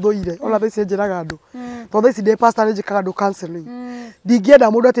kimwe ni thuire ona thaici njiraga andu to thaici ndi pastor ni njikaga andu counseling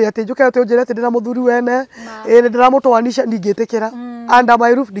ndingienda mundu ati njuke ati njire ati ndina muthuri wene ni ndiramutwanisha ndingitikira under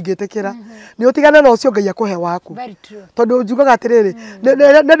my roof ndingitikira ni utigane na ucio Ngai akuhe waku tondu njugaga atiriri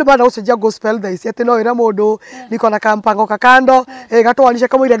ndu bana gucenjia gospel thaici ati no ira mundu niko na kampango kakando gatwanisha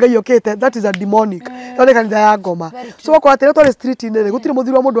kama ire Ngai okite that is a demonic yone kanitha ya ngoma so kwa atire to street ni gutire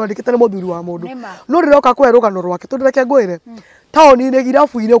muthuri wa mundu andikite ni muthuri wa mundu no riroka kwe rugano rwake tondu reke ngwire taoni-inĩ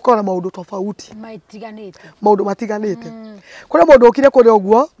girabu-inĩ ukona maundu tofauti maundu matiganite kuria mundu ukire kuria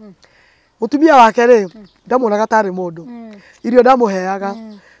uguo mutumia wake ri ndamuonaga tari mundu irio ndamuheaga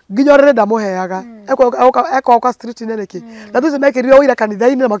nginya rĩrĩ ndamuheaga eko street inĩ niki na tuzi mekirire wĩra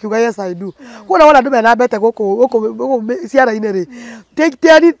kanitha-inĩ na makiuga yes I do kuona wona andu mena mbete guku ciara-inĩ ri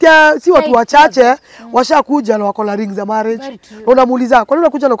si watu wachache washakuja na wako na rings za marriage unamuuliza kwa nini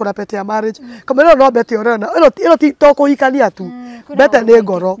unakuja na kuna pete ya marriage kama leo no bete orena ilo to kuhikania tu bete ni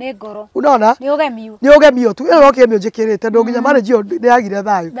ngoro unaona ni ugemio tu ilo okemio njikirite ndo nginya marriage yo ni yagire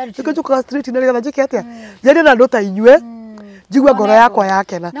thayu tukijuka street inĩ rĩgetha njikete njeri na nduta inyue jigwa ngoro yakwa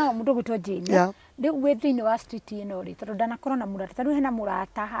yakena no mundu gwitwo Jane riu we thiini wa street ino ri tondu ndanakorwo na murata tondu hena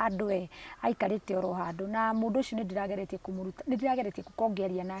murata handu aikarite oro handu na mundu ucio ni ndirageretie kumuruta ni ndirageretie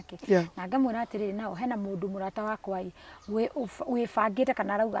gukongeria nake na ngamwira atiriri nao hena mundu murata wakwa we bangite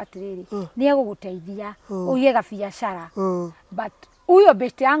kana arauga atiriri ni eguguteithia uige gabiacara but huyo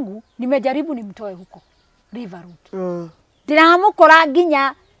best yangu nimejaribu nimtoe huko River Road ndiramukora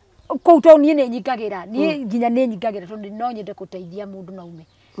nginya kouto nie ne nyikagira nie nginya ne nyikagira tondu no nyende kuteithia mundu na ume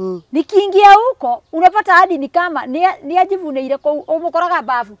nikiingia huko unapata hadi ni kama ni ajivuneire ko umukoraga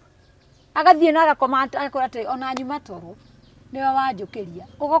bafu agathie na agakoma akora ati ona nyuma toro niwe wanjukiria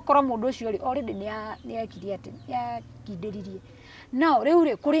ugokora mundu ucio ri already ni akiria ati ya kindiririe no riu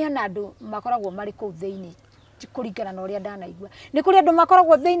ri kuri hana andu makoragwo mari ku theini kuringana na uria ndanaigua ni kuri andu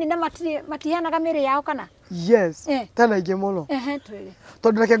makoragwo theini na matihanaga miri yao kana yes tena ingi muno twiri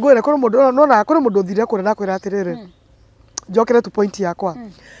tondu reke ngwire kuri mundu nona kuri mundu thire kuri na kwira atiriri njokere tu point yakwa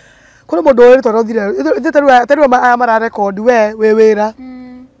kuri mundu uri tondu thire teru mara record we wira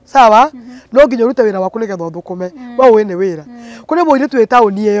sawa no nginya urute wira waku nigetha uthukume we wine wira kuri muire tu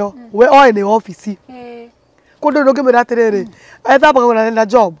tauni iyo we oe ni office kundu ndo ngimira atiriri ethambaga na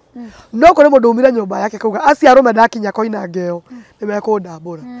job no kuri mundu umira nyumba yake kuga aci Arume ndakinya koina ngeo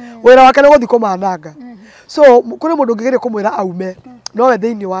nimekundambura wira wake ni guthi kumananga so kuri mundu ngigire kumwira aume no we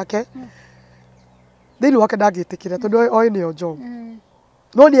thiini wake ndagitikira tondu oi ni job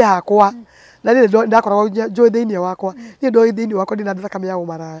no ni hakwa na ni ndakoragwo njoi thiini wakwa ni ndoi thiini wakwa ndina thakame ya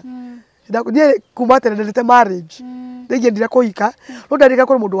umaraya ni kuma tene ndete marriage ndigendire kuhika no ndarika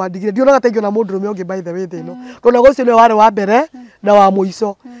kuri mundu wandigire ndionaga taingio na mundu rume ungi by the way thino ndona gucio ni wari wa mbere na wa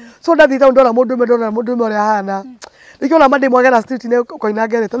muico so ndathita ndona mundu rume uri hana nikiona mande mwage na street ne koina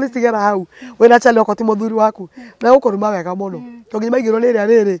ngere to nistigera hau wena chale okoti muthuri waku na ukoruma wega muno to ngima igiro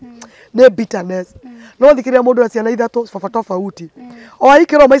riri ne bitterness no thikiria mundu aciana ithatu tofauti o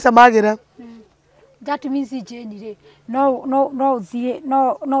aikiro maisha magire that means Jane ri no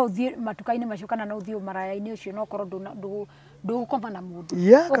uthie matuka-ini macio kana no uthie maraya-ini ucio no korwo ndugukoma na mundu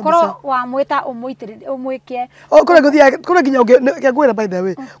ukorwo wa mwita umwike kure nginya ngwira by the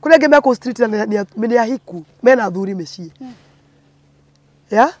way kure ngi meko street ni ya hiku mena thuri mecii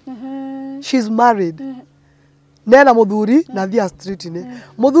she's married nena muthuri na thia street ni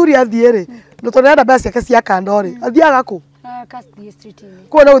muthuri athie ri no tondu enda basi yake cia kando ri athiaga ku street ni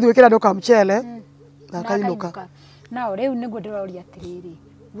kwa no uthie kira ndoka mchele na kainuka na riu niguo ndiroria atiriri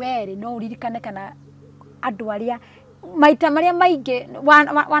weri no uririkane kana andu aria maita maria maingi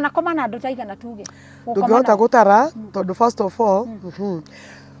wanakoma na andu taigana tuge ndungihota gutara tondu first of all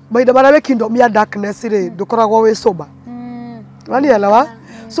maida maria we kingdom ya darkness ri ndukoragwo wi sober wanielewa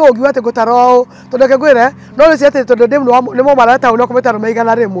so ugiwa ati gutara tondu kegwire no ri ciate tondu ni mo maraya tauni okometa Arume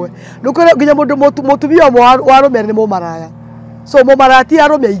igana rimwe nukure nginya mundu mutumia wa Arume ni mo maraya so mo maraya ti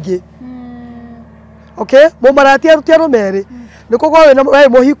Arume aingi okay mo maraya ti Arume ri nikugo we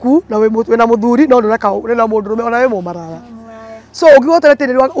muhiku na we na muthuri no ndureka na mundu rume ona we mo maraya so ugiwa ati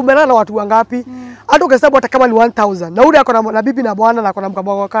ni umerana na watu wangapi hata ukihesabu hata kama ni 1000 na ule ako na bibi na bwana na ako na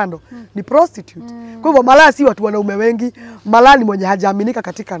mkabwa kwa kando ni prostitute. Kwa hivyo malaya si watu wanaume wengi, malaya ni mwenye hajaaminika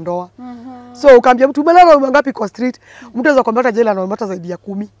katika ndoa. So ukaambia mtu umelala ngapi kwa street, mtu anaweza kwambia hata jela anaomba zaidi ya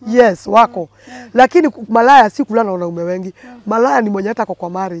 10. Yes, wako. Lakini malaya si kulala na wanaume wengi. Malaya ni mwenye hata kwa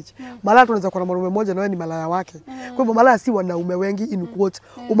marriage. Malaya tunaweza kuwa na mwanaume mmoja na wewe ni malaya wake. Kwa hivyo malaya si wanaume wengi in quotes.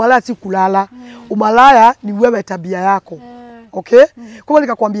 Umalaya si kulala. Umalaya ni wewe tabia yako. Okay? Kwa hivyo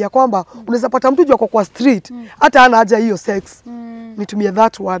nikakwambia kwamba unaweza pata mtu yuko kwa street hata hana haja hiyo sex. Nitumie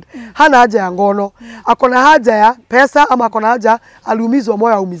that word. Hana haja ya ngono. Akona haja ya pesa ama akona haja aliumizwa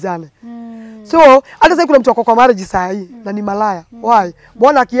moyo aumizane. So, hata sasa kuna mtu kwa marriage saa hii na ni malaya. Why?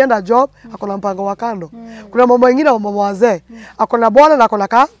 Bwana akienda job, akona mpango wa kando. Kuna mama wengine wa mama wazee, akona bwana na akona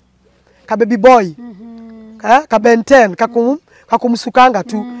ka baby boy. Ka benten, kakumsukanga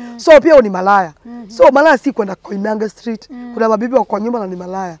tu. So pia ni malaya. So malaya si kwenda Koinanga street. Kuna mabibi wa kwa nyumba na ni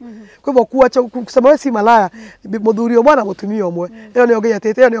malaya. Kwa hivyo kuacha kusema wewe si malaya, mudhurio mwana mutumia omwe. Hiyo ni ogea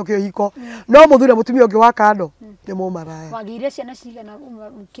tete, hiyo ni okio hiko. No mudhurio mutumia oge wa kando. Ni mo malaya. Wagire ciana cigana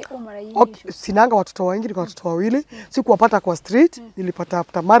umarai. Okay, sinanga watoto wengi, niko watoto wawili. Sikuwapata kwa street, nilipata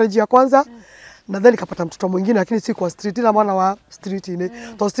after marriage ya kwanza. Na then nikapata mtoto mwingine lakini si kwa street, ila mwana wa street ile.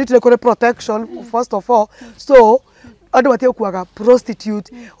 To street ile kore protection first of all. So andu batio kuaga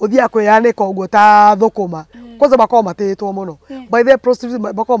prostitute uthia kweyane ko ugo ta thukuma kwanza bakoma matetwo muno by the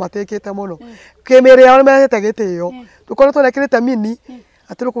prostitute bakoma matekete muno kemere yao mehete gitio tukore tonekirite mini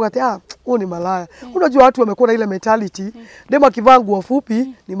atiru kugatia ni malaya. Unajua watu wamekuwa ile mentality ndema kivaa nguo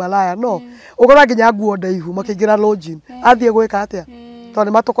fupi ni malaya. No, ukora nginya nguo ndaihu makigira lodging athie gwika atia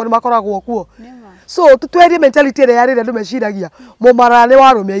tondu matoko ni makoragwo kuo. So tutwerie mentality ile yarire ndu meciragia mumarane wa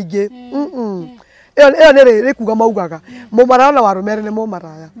Arume aingi. Iyo nere kuga maugaga mumarana na Arume ni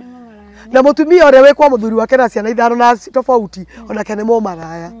mumaraya. Na mutumia ore we kwa muthuri wake na ciana ithano na tofauti ona kene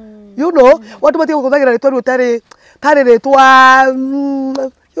mumaraya. You know, watu batie kuthagira ritwa rutari tari ritwa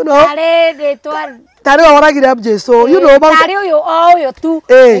you know tari ritwa tari waragira Jesu you know tari uyo tu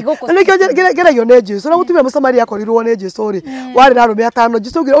ngira yone Jesu na mutumia musamaria akorirwo ne Jesu ri wari na Arume atano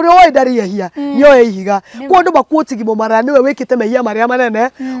Jesu uri oi ndari hia nio ehiga kwa ndu bakuotigi mumara niwe wikite mehia maria manene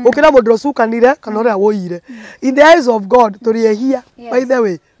ukira mundu ucukanire kana uri awoire in the eyes of God turi ehia by the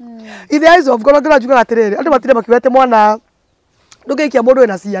way in the eyes of God ngira juga atiriri andu batire makiwete mwana ndugikia mundu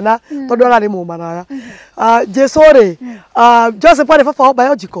ena ciana tondu arari mumaraya. Jesu ri Joseph ari baba wa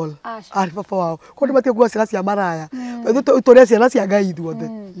biological ari baba wao kondu batie gwa ciana cia maraya itore ciana cia Ngai ithuothe.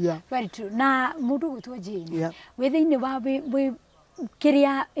 Very true. Na mundu gutwo Jane we thiini wa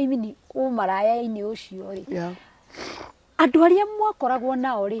kiria imini umaraya ini ucio ri andu aria mwakoragwo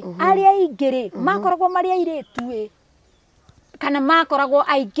nao ri aria ingiri makoragwo mari airetu kana makoragwo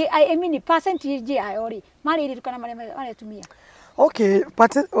aingi I mean percentage ayo ri mari iritu kana mari tumia. Okay,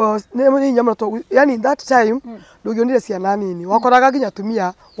 but ni nyama to yani that time ndugionire ciana nini wakoraga ginya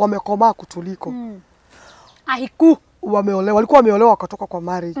tumia wamekoma kutuliko ahiku wameolewa walikuwa wameolewa wakatoka kwa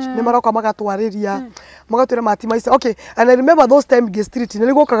marriage ni maroka magatwariria magatwira matimaisa. Okay, and I remember those time Gay Street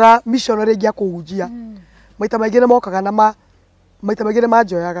niligukaga missionary gia kuhujia maita maigene mokaga na maita maigene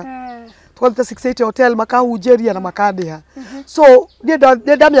majoyaga twatha 68 hotel makahujeria na makadiha. So ni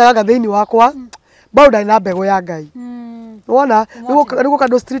ndamiaga thiini wakwa bauda ina mbego ya Ngai. Wona niguo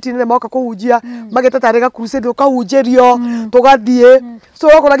kando street ni moka kuhujia mageta tarega crusade ukahunjerio tugathie. So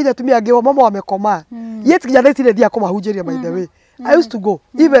wakora ginya tumia ngewa mama wamekoma yet ginya thitire thia kumahunjeria by the way. I used to go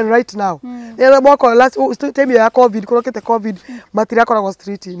even right now. Era mwaka last time ya COVID kurokete COVID matira koragwo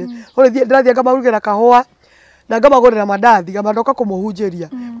street ni hore ndirathia ngamarugira kahua na ngamagorera madathi ngamandoka kumuhunjeria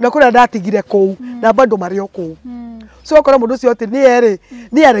na kuria ndatigire kou na bado mario kou. So wakora mundu cio ati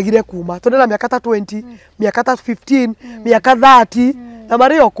ni aregire kuma tondu na miaka ta 20 miaka ta 15 miaka 30 na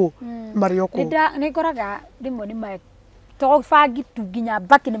marioko ni koraga rimwe ni mai to fagi tu ginya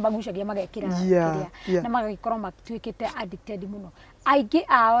baki ni magucagia magekira na magagikorwo matwikite addicted muno aingi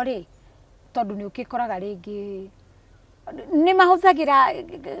ao ri tondu ni ukikoraga ringi ni mahuthagira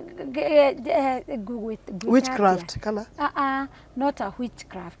witchcraft kana not a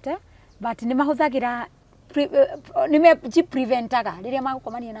witchcraft but ni mahuthagira nime preventaga riria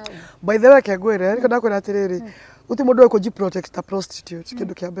magukomania nawe. By the way kegwire kana kwira atiriri uti mundu eko protect a prostitute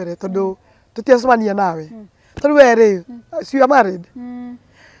kindu kia mbere tondu tutiacemania nawe tondu weri si you are married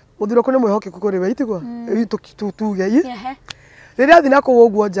muthiro kone mwihoke kukuri we itigwa tuge yi riria athi nako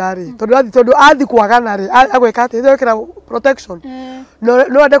uguo njari tondu athi kwagana ri agweka ati thekira protection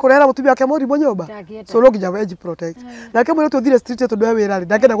no ande kurera mutumia wake muri nyumba so no nginya we protect na kemwe tuthire street tondu we wira ri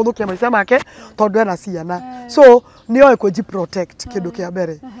ndangenda guthukia maisha make tondu ena ciana so nio ekwe protect kindu kia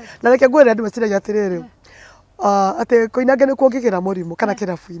mbere na reke ngwire andu maciragia atiriri ate koinange ni kuongigira murimu kana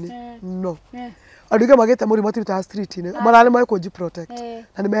kirafu-ini no Aduge magete muri matu ta street ni. Marale mai ko ji protect.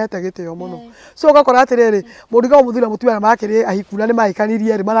 Na ni mehete gitio muno. So ugakora atiriri mundu ga muthura mutumia makiri ahikuna ni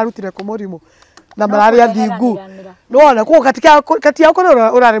maikanirie ri mararutire ko murimu. Na marare athingu. No na ko kati yako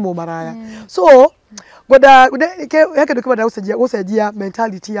urare mu maraya. So goda yake ndukibada gusejia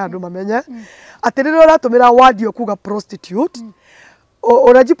mentality ya andu mamenye. Atiriri uratumira word yo kuga prostitute.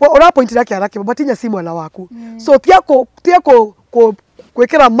 Ora point yake haraka batinya si mwana waku. So tiako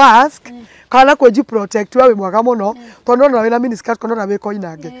kwekera mask kana kweji protect wewe mwaga muno tondo na wina miniskirt kono na weko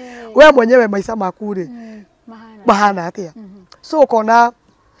inange wewe mwenyewe maisha makure mahana atia so kona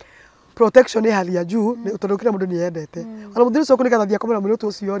protection ni hali ya juu ni utondokira mundu ni yendete ana mundu so kunika thia komera mundu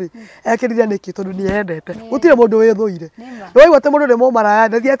ucio ri ekirira niki tondu ni yendete utire mundu we thuire no igwate mundu ni mo maraya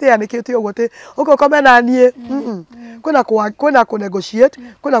ndathia atia nikite ugwate uko komena nie kwena ku negotiate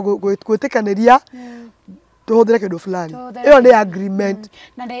kwena gwitikaniria tuhuthire kindu fulani iyo ni agreement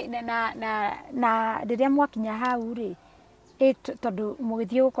na ndiria mwakinya hau ri tondu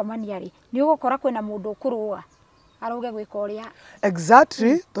mugithie gukomania ri ni ugukora kwena mundu ukuruga aruge gwika uria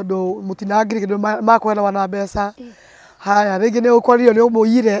exactly tondu mutinagiri kindu makwena wana mbeca haya ringi ni ukoririo ni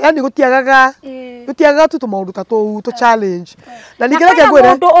umuire yani gutiagaga tu maundu ta tu challenge na nikireke ngwire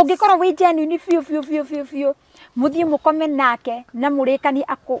mundu ungikora wi genuine fiu muthie mukome nake na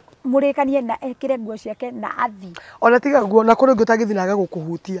murekanie na ekire nguo ciake na athi ona tiga nguo na kuri ngutagithinaga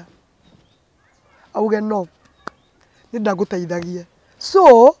gukuhutia auge no ni ndaguteithagie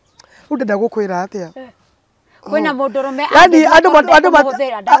so ndenda gukwira atia kwena mundurume yani andu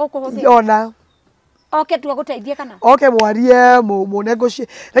ndagukuhuthira ona okay tugaguteithie kana okay mwarie mu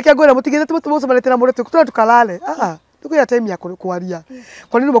negotiate reke ngwira mutigire tumusomanete na mundu tukalale tukuya time ya kwaria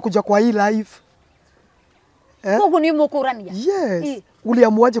kwa nini umekuja kwa hii life Mungu ni mukurania. Yes.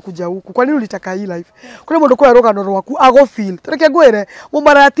 Uliamuaje kuja huku? Kwa nini ulitaka hii life? Kuna mundu kwa rogano rwaku ago feel. Tureke ngwire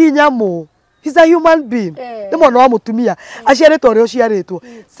mumarati nyamo. He's a human being. Ni mwana wa mutumia. Aciaretwo uri uciaretwo.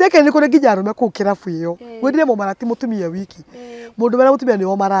 Second ni kuri nginya Arume ku kirafu iyo. Gwithire mumarati mutumia wiki. Mundu mena mutumia ni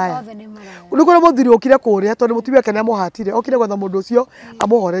o maraya. Uri kuri muthiri ukire kuria tondu mutumia kana muhatire. Okire gwetha mundu ucio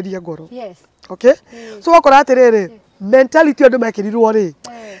amuhorerie ngoro. Yes. Okay? So wakora atiriri mentality andu mekirirwo ri.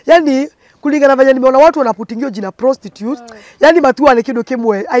 Yani kulingana vanya nimeona watu wanaputingio jina prostitute yani matua ni kindu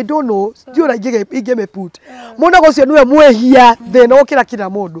kimwe I don't know ndio na igeme put mona gocio niwe mwehia then okira kila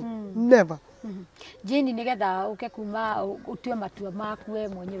mundu never jini nigetha uke kuma utue matua maku we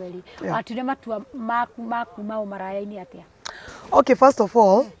mwenyewe ri atire matua maku mao maraya-ini atia okay first of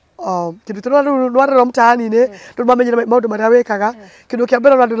all kindu tuna nwarero mtaani ni tumamenyera maundu maria wekaga kindu kia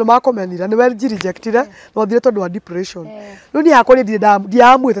mbere ndu makomenira ni we rejectire no thire tondu wa depression no ni hakwa ni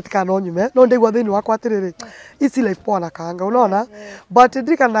ndiamwite tikana onyume no ndigwa thini wakwa atiriri isi life pona kanga unaona but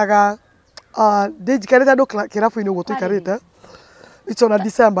ndirikanaga ndijikarite andu kirafu-ini uguo tuikarite it's on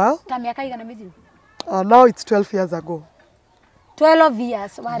December ta miaka igana mithiru now it's 12 years ago 12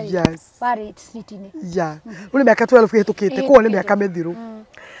 years Wari yes Wari it's sitting yeah ule miaka 12 hitukite kwa ni miaka mithiru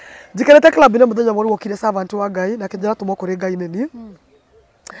jikarete club ine muthenya mori wokire servant wa Ngai na kijara tumo kuri Ngai nini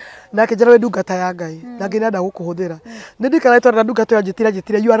na kijara we ndungata ya Ngai na ngina nda gukuhuthira ndikaraitwa na ndungata ya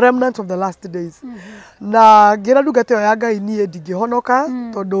jitira you are remnant of the last days na ngira ndungata ya Ngai nie ndingihonoka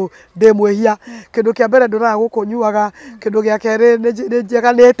tondu ndimwehia kindu kia mbere nduraga gukunyuaga kindu gia keri ni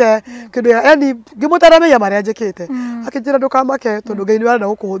njeganite kindu yani ngimutaramenya maria njikite akijira ndukamake tondu Ngai ni arenda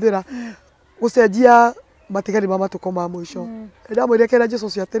gukuhuthira gucenjia matigari mama tukoma mwisho ndamwire kera Jesu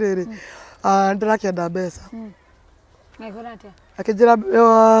cia tiriri ndirakienda mbeca akijira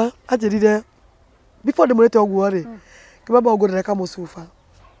ajirire before ndimurite oguo ri kibaba ogurire ka musufa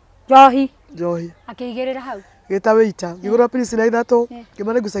johi akigirira hau gita weita ngigura prince na ithatu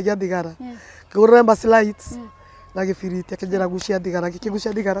kimane gucagia thigara ngigura embassy lights na gifiriti akijira gucia thigara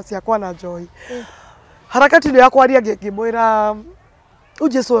gikigucia thigara ciakwa na johi harakati ndio yakwaria ngimwira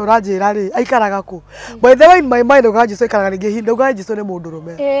Jesu urajira ri aikaraga ku by the way in my mind uga Jesu aikaraga ringi hinda uga Jesu ni mundu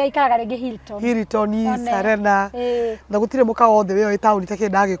rume aikaraga ringi Hilton Serena na gutire muka wothe we town take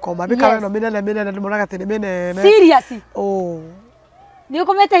ndagikoma bikara no minene ndimonaga tene minene seriously ni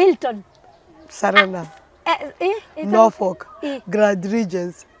ukomete Hilton Serena Norfolk Grand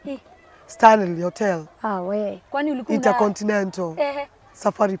Regency Stanley Hotel we kwani ulikuwa Intercontinental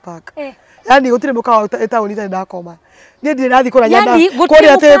Safari Park yani gutire muka wa town ite ndakoma ni ndi nathi kura nyamba kuri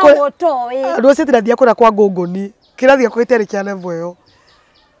ate ndo siti nathi kura kwa ngongoni kirathi kwa itere kia level yo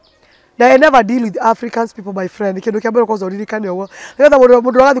na I never deal with Africans people my friend kindu kia mbere kwa zori kane owo ngetha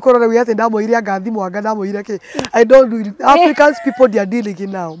mundu agathi kura wi ate ndamoire ngathi mwanga ndamoire ki I don't do it. Africans people they are dealing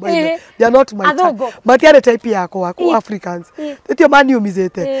now by the they are not my type matiare type yako ku Africans etio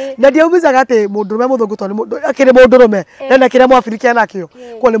maniumizete na dia umizaga ate mundu rume muthungu to ni akire mundu rume na kire mu Afrika nakio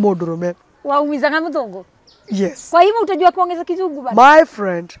kwa ni mundu rume Waumizanga muthungu. Yes. Kwa hivyo utajua kuongeza kizungu bado. My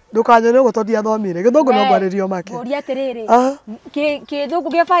friend, ndukanyone ugo todia thomire. Githungu no ngwaririo make. Ngoria atiriri. Kithungu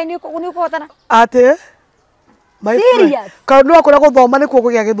gya fine ni ukotana. Ate my friend. Ka no akora guthoma ni kuo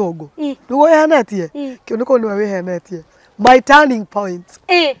kugia githungu. Ndugo yehenetie. Kio niko niwe wihenetie. My turning point.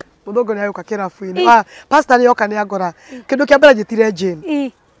 Muthungu ni ayuka kirafu-ini. Pastor ni yoka ni agora. Kindu kia mbere njitire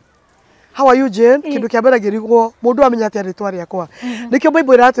Jane. How are you, Jane? Kindu kia mbere ngirigwo mundu amenya ati ritwa riakwa. Nikio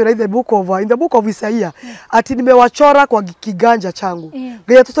Bible iratwira in the book of Isaiah ati nimewachora kwa kiganja changu.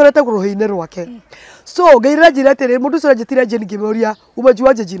 Ngai tutorete kuruhi-ini rwake. So ngai njira ati mundu ucio njitire Jane ngimuria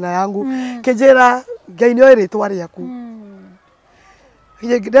umejua jina yangu. Kinjira ngai ni ritwa riaku.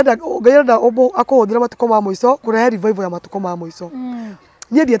 Ngai obo akuhuthira matuko ma muico kurehe revival ya matuko ma muico.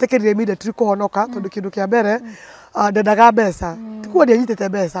 Nie ndietekerire immediately kuhonoka tondu kindu kia mbere ndendaga mbeca tikuo ndianyitete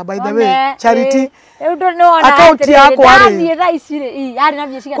mbeca by the way charity account yakwa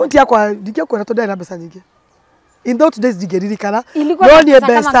yakwa ndingĩkwĩra tondu ndarĩ na mbeca nyingĩ in those days ndingĩririkana no nie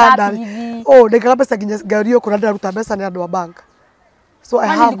mbeca ndari ndengaga mbeca nginya ngario kũrĩa ndĩraruta mbeca nĩ andũ a bank so I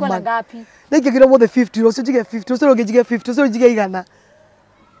have money nĩngĩgire mũthĩ 50 rũciũ njige 50 rũciũ rũngĩ njige 50 rũciũ njige 100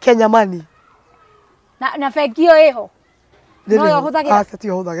 Kenya money na bengi ĩyo ĩho no yo hũthagĩra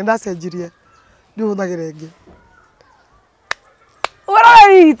tio hũthagĩra ndacenjirie ndiũhũthagĩra ĩngĩ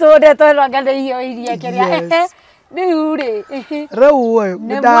Wari to de to ngande iyo iria keria ni ure rewe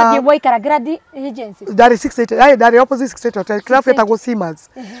nda ni boy gradi agency dari 68 ai dari opposite 68 hotel club etagwo Siemens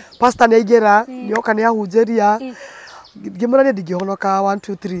pastor ni aigera ni oka ni ahunjeria ngimura ni ndingĩhonoka 1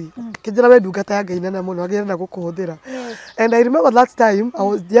 2 3 kinjira we ndungata ya Ngai nene muno agirenda gukuhuthira and I remember that time I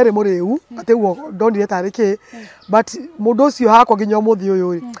was there muriu ateguo ndonire tariki but mundu ucio hakwa nginya umuthi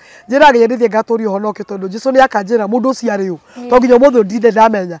uyu ri njira ngeyendithie ngaturi honoke tondu Jesu ni akanjira mundu ucio ari u to nginya umuthi ndinde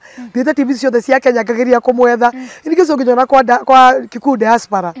ndamenya ndite TV ciothe cia Kenya ngageria kumwetha ingicio nginya na kwa Kikuyu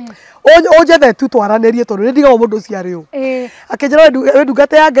diaspora onjethe tu twaranirie tondu ni ndigaga mundu ucio ari u akinjira we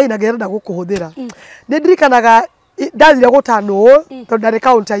ndungata ya Ngai na ngeyenda gukuhuthira ni ndirikanaga ndathire gutano tondu ndari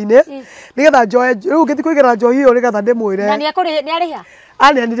counter-ini nigetha njoe riu ngithi kuigera njohi iyo nigetha ndimwire na ni ariha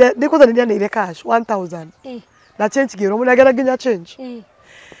anenire ndikuthania ni cash 1000 na change ngiro munegera nginya change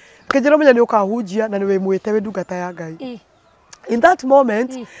kinjira munya ni ukahunjia na ni we mwite we ndungata ya Ngai in that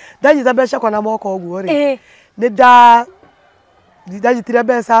moment ndanyita mbeca kwa na moko oguo ri ni ndanyitire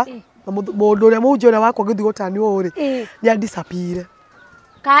mbeca na mundu uria muhunjia uria wakwa ngithi gutani uri ni andisapire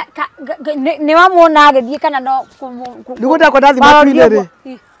ni wamwona agithie kana no niguo ndakwa ndathi matu-ini ri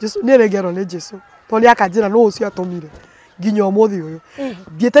Jesu ni regero ni Jesu to ni akanjira no ucio atumire nginya umuthi uyu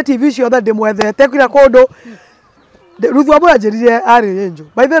thiete TV ciothe ndimwethete kwira kundu ruthu amwe anjirire ari angel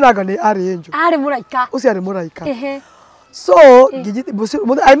by the way ni ari angel ari muraika ucio ari muraika so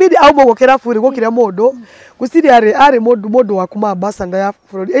I mean au mogo kera furi gukira mundu gusiri ari mundu wa kuma ambassador ya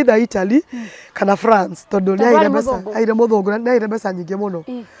bũrũri either Italy kana France tondu ni aire muthungu ni aire mbeca nyingi muno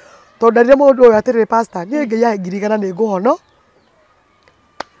tondu ndarire mundu uyu atirire pastor ni Ngai ya ngirigana ni nguhono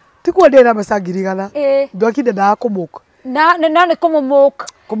tikuo ndina mbeca ngirigana ndokinde nda kumuka na ni kumumuka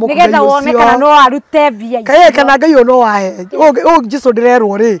nigetha wone kana no arute mbia kae kana Ngai no wahe Jesu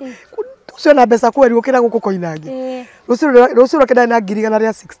ndirerwo ri ucio na mbeca kweri ukira guku koinangi rucio rokenda na ngirigana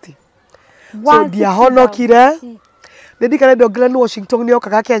ria 60 so ndiahonokire ndikare ndo Glen Washington ni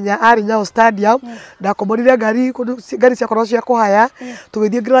okaga Kenya ari Nyayo Stadium ndakomorire ngari cia korwo cia kuhaya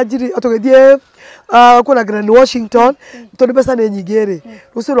tugithie graduate tugithie kuna Glen Washington tondu mbeca ni nyingi ri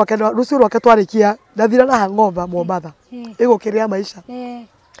rucio rwake twarikia ndathira na hangover Mombasa igukiria maisha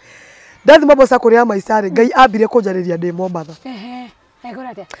ndathi Mombasa kuria maisha ri Ngai ambire kunjariria ndi Mombasa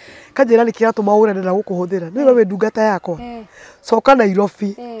kanjira ni kiratu maure ndenda gukuhuthira ni we ndungata yakwa coka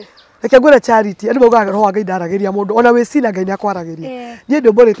Nairobi reke ngwire charity ani maugaga roho Ngai ndaragiria mundu ona we sina Ngai ni akwaragiria ni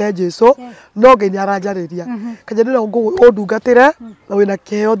ndumburite Jesu no Ngai ni aranjariria kanjira ni ndungatire na wina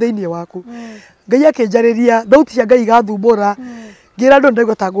kiheo thiini waku Ngai akinjariria thauti cia Ngai gathumbura ngira ndu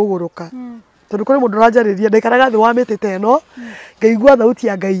ndaigua ta nguguruka tondu kuri mundu aranjariria ndaikaraga thi wa miti teno ngaigua thauti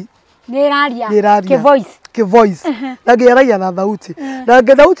ya Ngai ni iraria ke voice na ngeragia na thauti na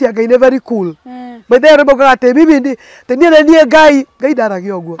thauti ya Ngai ni very cool Bethe rebo ate bibi ndi tenie ni Ngai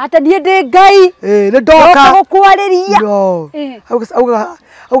ndaragia oguo ata nie ndi Ngai ni ndoka gukwariria no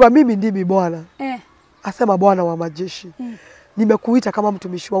auga mimi ndimi Bwana asema Bwana wa majeshi nimekuita kama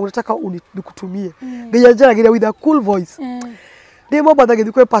mtumishi wangu nataka nikutumie Ngai anjaragia with a cool voice ndimo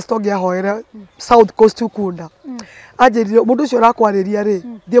bathagithi kwe pastor gia hoera South Coast ukunda ajerire mundu ucio arakwariria ri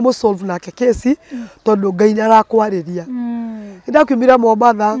thie mu solve nake kesi tondu Ngai ni arakwariria ndakwimira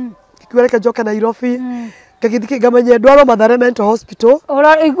Mombasa kiwereke njoke Nairobi ngagithike ngamenye ndwaro Mathare Mental Hospital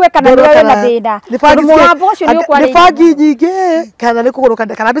igwe kana ndwaro na thina ni bangi nyingi kana ni kuguru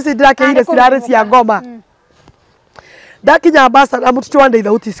kana bisi ndirakeire cirare cia ngoma ndakinya basa na mutito wa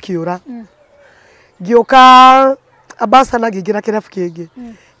ndeitha utiskiura ngioka abasa na ngingira kirabu kingi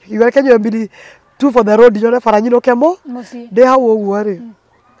igore kenyo mbili two for the road nyone faranyino kemo ndi hau uguo ri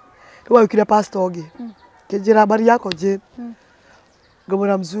rwa ukire pastor ngi kinjira bari yako je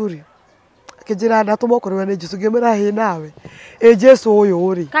ngomora mzuri kinjira ndatuma okorwe ni Jesu ngimira hi nawe Jesu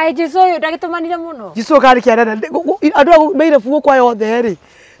uyu ri kai Jesu uyu ndagitumanire muno Jesu kari kiarenda andu meire fugo kwa yothe ri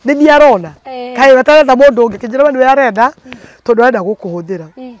ni ni arona kai gatarenda mundu ungi kinjira ni arenda tondu arenda gukuhuthira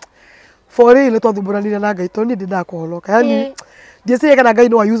for real twathuburanire na Ngai toni ndindakuholoka yani ndiye kana Ngai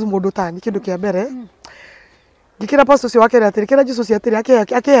no use mundu tani kindu kia mbere ngikira pastor cio wakere atiri kira Jesu cio atiri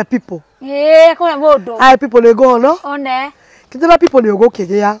ake people kwa mundu people ni gono one kinjira people ni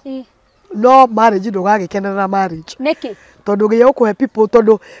ugukigia no marriage ndugagikenera marriage niki tondu Ngai ukuhe people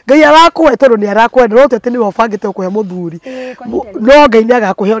tondu Ngai arakuhe tondu ni arakwenda no tete ni wabangite ukuhe muthuri no Ngai ni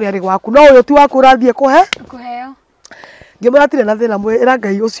agakuhe uri ari gwaku no uyu ti waku urathie kuheo ngimuratire na thina mwira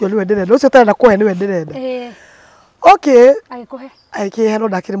Ngai ucio niwe ndirenda ucio tarenda kuhe niwe ndirenda okay agikuhe no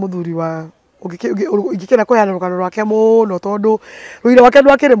ndakire muthuri wa ungikira kuheana rukano rwake muno tondu ruire wake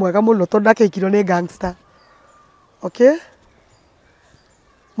ndwakire mwega muno tondu ndakikirwo ni gangster okay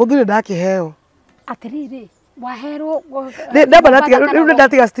muthuri ndakiheo atiriri waherwo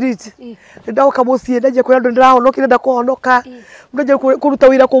ndatiga street ndauka mucie ndaje kuya ndu ndirahonoka ndenda kuhonoka ndaje kuruta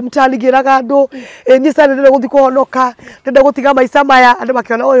wira kumtanigira andu ni sana ndenda guthi kuhonoka ndenda gutiga maica maya andu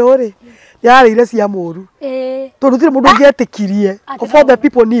makiona uyu ri yarire cia muru tondu tiri mundu ngetikirie for the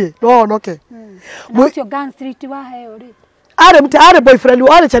people nie no honoke mucio gang street waheo ri are boyfriend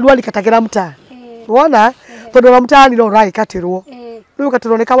wale chalwa likatagira mta wona tondu na mtaani no rai katirwo no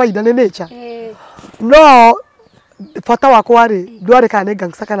katirwo ni kawaida ni nature no fata wakwa ri ndware kana ni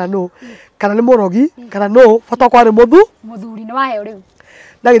gangster kana no kana ni murogi kana no fata wakwa ri muthuri ni waheo ri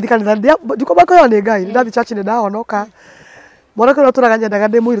ndagithikana ndiko bako ni Ngai ndathi church ni ndahonoka mwana kana turaganya ndaga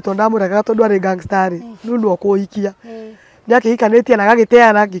ndi mwiri tondu ndamuraga tondu ari gangster ri nundu okuhikia niakihikanitie na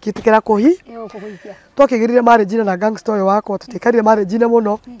gagiteana gikitikira kuhikia twakigirire marriage na gangster uyu wakwa tutikarire marriage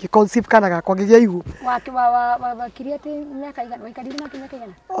muno giconceive kana gakwa gigia ihu wakiria ati miaka igana waikarire na miaka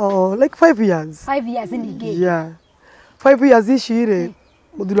igana oh like 5 years 5 years ningi yeah 5 years icire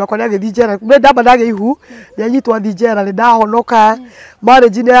muthuri wakwa niagithi njera ndamba ndage ihu nianyitwa thi njera ni ndahonoka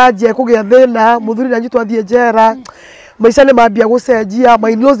marriage ni yanjie kugia thina muthuri nianyitwa thi njera maisha ni mambia gucenjia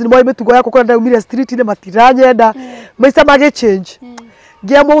my in-laws ni mwa mitugo yako kwenda umire street ni matiranyenda maisha mage change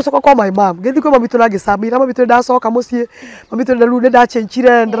ngiamwa gucoka kwa my mom ngithi kwa mamitu nangi samira mamitu ndacoka mucie mamitu ndaru nda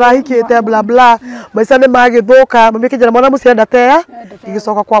changeire ndarahikite bla bla maisha ni magithuka mami kijana mwana mucie ndatea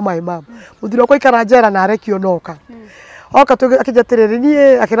ngicoka kwa my mom muthuri kwa ikara njera na arekio noka oka tu akijatiriri ni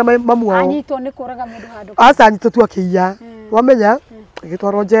akira mamu wao anyitwo ni kuraga mundu handu asa anyitwo tu akiya wamenya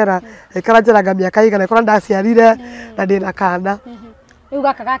igitwaro njera ikara njera ngamia kaigana ikora ndaciarire na ndina kana riu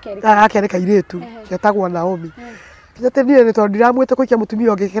gaka kairetu getagwo Naomi kijatiriri ni tondu ndiramwite kuikia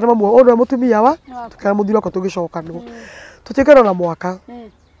mutumia ungi kira mamu ono mutumia wa tukara muthuri wako tugicoka no tutikana na mwaka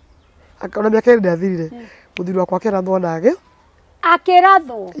akona miaka iri ndathirire muthuri wakwa akirathwo nage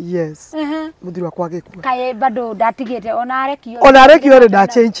akirathwo yes muthuri wakwa agikua kae bado ndatigite ona arekio ri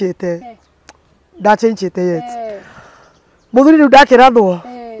ndachangeite yet muthuri riu ndakirathwo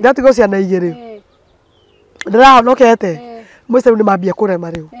ndatigo ciana igiri ndirahonokete mwica riu ni mambia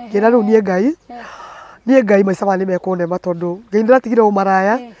kurema riu ngira riu nie Ngai maica mani mekunema tondu Ngai ndiratigire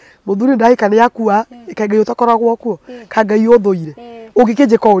umaraya muthuri ndahika ni yakua Ngai utakoragwo kuo ka Ngai uthuire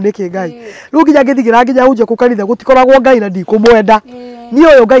ungikinjika u niki Ngai riu nginya ngithigira nginya hunje ku kanitha gutikoragwo Ngai na ndikumwenda ni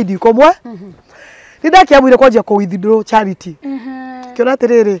uyu Ngai ndikumwe ni ndakiamwire kwanjia ku withdraw charity kiona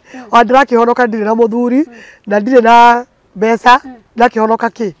atiriri ndirakihonoka ndire na muthuri na ndire na mbeca ndakihonoka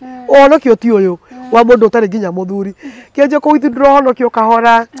ki honokio ti uyu wa mundu utari nginya muthuri kienje ku withdraw honokio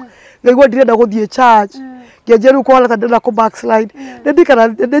kahora ngaigua ndirenda guthie church kienje riu kuona ta ndenda ku backslide ndikana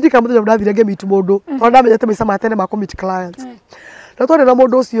muthenya ndathire ngemeet mundu tondu ndamenyete maica matene ma meet clients na twari na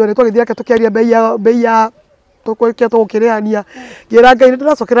mundu ucio ri twagithia ke tukiaria bei ya tukwikia tukiriania ngira Ngai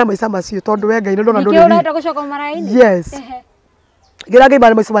ndiracokera maica macio tondu we Ngai ndona nduri urenda gucoka maraini yes ngira Ngai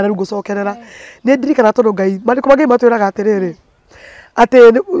mari maica mari gucokerera ni ndirikana tondu Ngai mari kuma Ngai matwiraga atiriri ati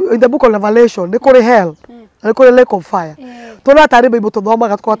in the book of Revelation ni kuri hell ni kuri lake of fire tondu atari bible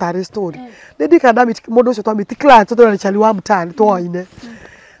tuthomaga tukwa atari story ni ndirikana mundu ucio twamiti client tondu ni chali wa mtani twaine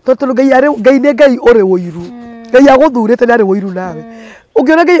tondu Ngai ni Ngai uri wiru Ngai aguthurite ni ari wiru nawe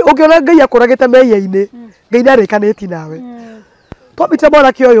ukiona Ngai akuragite meya-ini Ngai ndarikaniti nawe twamitire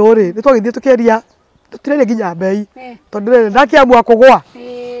mwana kio uyu ri ni twagithie tukeria tutirere nginya mbei tondu ndakiamua kugwa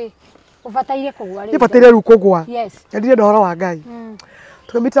ubataire kugwa ri ibataire ru kugwa yes ndire ndoro wa Ngai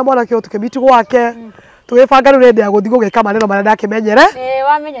tukimita mwana kio tukimiti gwake tugibanga rurende ya guthi gugika maneno maria ndakimenyere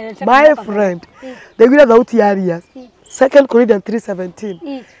wamenyerete my friend ndegwire thauti ya Arias 2 Corinthians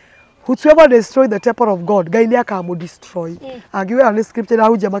 3:17 whosoever destroy the temple of God Ngai ni akamu destroy angiwe ni scripture na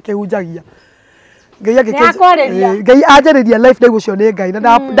hujia makehunjagia Ngai Ngai ajariria life ndego cio ni Ngai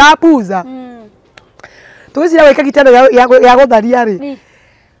na ndapuza tugicira weka gitano ya gutharia ri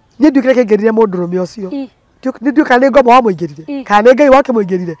ni ndukire kengerire mundurume ucio ni nduka ni ngoma wa muingirire kana Ngai wake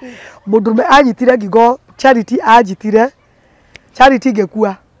muingirire mundurume anyitire ngigo Charity ajitire Charity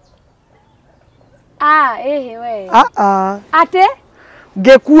ngekua we ate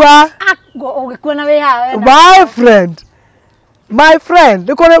ngekua ugekua na we ha my friend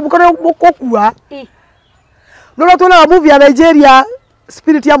nikore mukokua no tuna movie ya Nigeria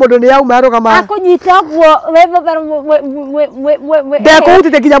spirit ya mundu ni yauma arugama akunyita guo ndeko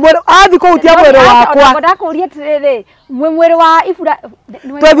utite kinya mwero athi ko utia mwero wakwa ndakuria tiriri mwero wa Ifura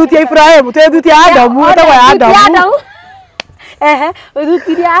twedutia Ibrahim twedutia Adamu twa Adamu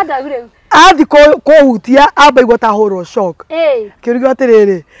udutiria Adamu reu athi ko hutia amba igwa ta horo shock kirugo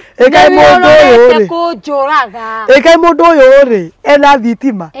atiriri ekai mundu uyu ri kunjuraga ekai mundu uyu ri ena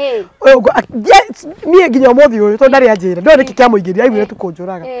thitima nie nginya muthi uyu to ndari anjira ndo riki kia muingiria aigwire tu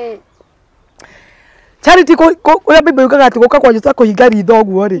kunjuraga Charity ko uria bible yukaga ati guka kwa Jesu kuhinga ritho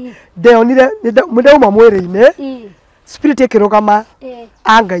guo ri ndeonire ndauma mwiri-ini spirit ikirugama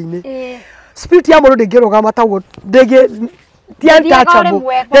anga-ini spirit ya mundu ndingirugama taguo ndege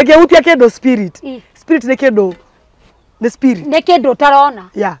untouchable ndege utia kindu spirit ni kindu ni spirit ni kindu tarona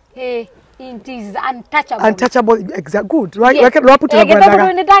yeah it is untouchable exact good right put it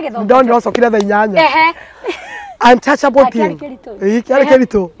together don't sokira the nyanya untouchable thing kiari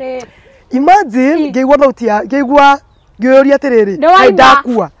kirito imagine ngeigwa thautia ngeigwa ngioria atiriri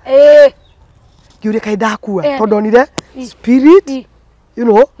kaidakua ngioria kaidakua tondonire spirit you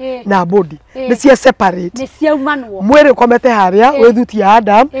know na body ni cia separate ni cia umanwo mwiri ukomete haria withutia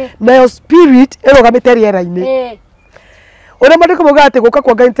Adam nayo spirit irugamite riera-ini ora mandiko moga ati guka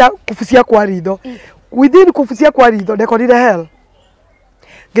kwa Ngai kufucia kwa ritho within kufucia kwa ritho ndekorire hell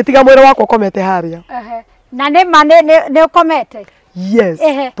ngitiga mwiri wakwa ukomete haria na ne ukomete yes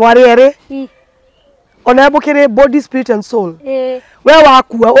twariere ona bukire body spirit and soul we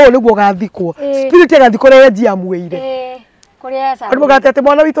wakua niguo gathikwo spirit gathikwo re jia mwire Ando gatete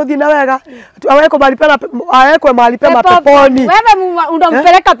mwana witu thina wega awekwe mahali pema peponi wewe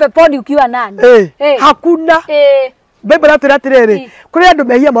unampeleka peponi ukiwa nani hakuna Bible natiratiriri kuri andu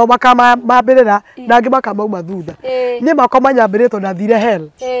mehia mao makamambirira nangi makamauma thutha ni makoma nyambirito nathire hell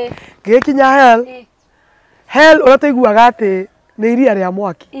gikinya hell urataiguaga ati ni iria ria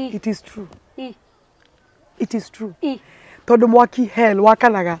mwaki it is true tondu mwaki hell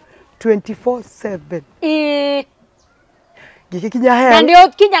wakanaga 24/7 gikinya hell na ndio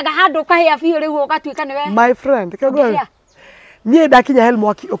kinyaga handu kahia biu riu ugatuika niwe my friend kego nie ndakinya hell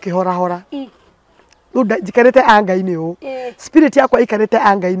mwaki ukihora ru jikarete anga-ini u spirit yakwa ikarete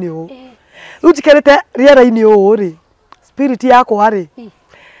anga-ini u ru jikarete riera-ini u ri spirit yakwa ri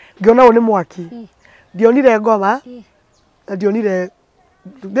ngiona u ni mwaki ndionire ngoma ndionire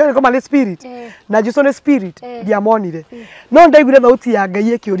ngoma ni spirit na Jesu ni spirit ndiamonire no ndaiguire thauti ya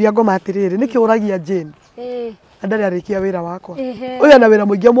Ngai ikiuria ngoma atiriri nikiuragia Jane andari arikia wira wakwa uyu na wira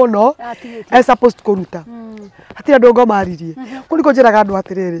muingi muno supposed kuruta hatira ndo ngoma aririe kuriko njiraga andu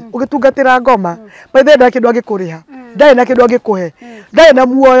atiriri ugitungatira ngoma by the ndaki kindu agikuriha ndai na kindu agikuhe ndai na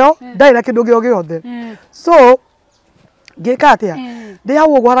muoyo ndai na kindu giothe so ngika atia ndi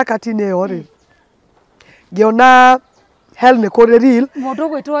hau harakati-ini iyo ri ngiona hell ni kuri real mundu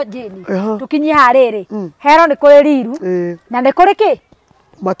gwitwo Jane tukinyi hariri hero ni kuri riru na ni kuri ki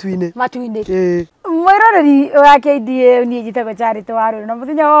matu-ini mwiroreri wa KDA ni njitagwo Charity Waru na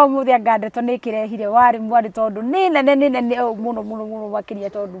muthenya wa muthia ngandeto ni kirehire Wari mwari tondu ni nene muno makiria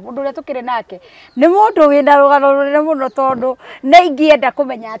tondu mundu uria tukire nake ni mundu wina rugano runene muno tondu na ingienda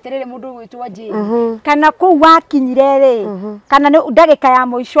kumenya atiriri mundu gwitwo Jane kana ku wakinyire ri kana ni ndagika ya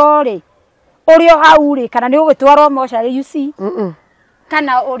muico ri urio hau ri kana ni ugitwarwo mochari you see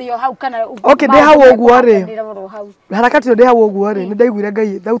kana urio hau kana okay ndi hau uguo ri harakati ndi hau uguo ri ni ndaiguire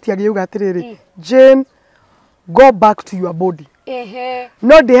Ngai thauti agiuga atiriri Jane go back to your body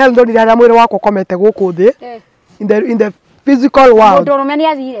no the hell ndoni ra mwiri wako komete guku thi in the physical world mundu rumeni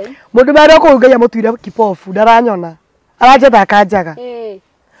athire mundu mere ko Ngai amutwire kipofu ndaranyona aranjetha kanjaga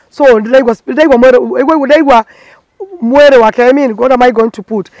so ndaigwa mwiri ndaigwa mwere wake, I mean, what am I going to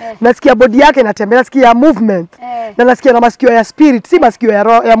put? Nasikia body yake inatembea, nasikia movement. Na nasikia na masikio ya spirit, si masikio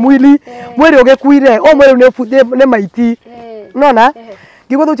ya mwili. Mwere ugekuire, mwere ne maiti. Nona?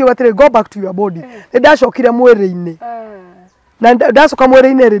 Gigotho tigatire go back to your body. Ndashokire mwere-ini. Na ndacoka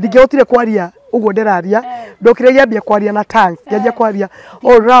mwere-ini ri ndingehotire kwaria uguo ndiraria. Ndokire giambia kwaria na tongue. Giambia kwaria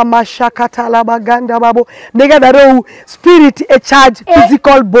rama shakatala baganda babo. Nigetha riu spirit a charge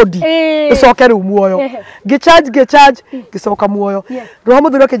physical body. Icoke riu muoyo. Gicharge gicoka muoyo. Roho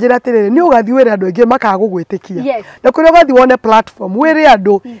muthuri akinjira atiriri ni ugathi wire andu aingi makagugwitikia. Na kuria ugathi wone platform wire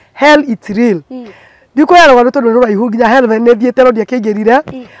andu hell it's real. Ndiko ya rogano tondu ruraihu nginya hell ne thiete ro ndiakingirire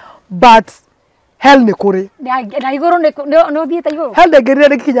but hell ni kuri na iguru no thiete iguru hell ndengirire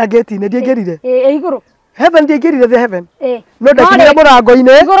ndikinya gate ne ndiengirire iguru heaven ndiengirire the heaven no ndakire murango-ini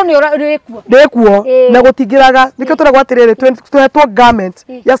iguru ni rekuo na gutingiraga nikio tura gwatirire tuhetwo garment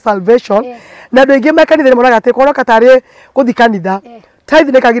ya salvation na andu aingi mekanitha moraga ati korwo katari guthi kanitha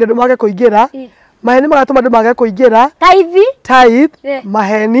tithe nikagire ndu mage kuingira maheni magatuma ndu mage kuingira tithe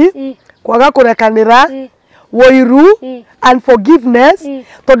maheni kwaga kurekanira woiru unforgiveness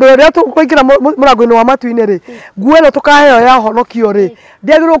tondu ria tukuingira murango-ini wa matu-ini ri nguo ino tukaheo ya honokio ri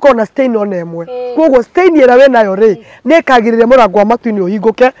ndiagirwo ko na stain ona emwe koguo stain ira we nayo ri nikagirire murango wa matu-ini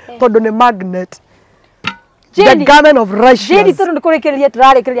uhinguke tondu ni magnet the garment of righteousness. Jeni tondu ndikurikiria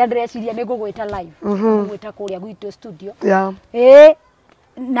turarikiria ndireciria ni ngugwita live ngugwita kuria gwitu studio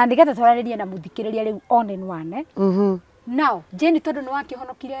na ndigetha twararirie na muthikiriria riu on in one now Jeni tondu ni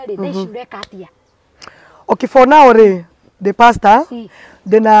wakihonokire ri tha ici ureka atia? Okay, for now the pastor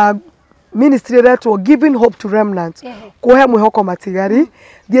the ministry retwo giving hope to remnants kuhe mwihoko matigari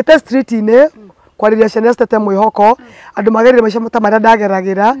thiete street-ini kwariria ciana citete mwihoko andu magerire maica ta maria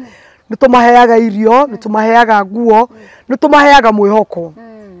ndageragira nitumaheaga irio nitumaheaga nguo nitumaheaga mwihoko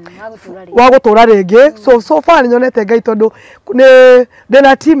wa gutura ringi so far nyonete Ngai tondu ni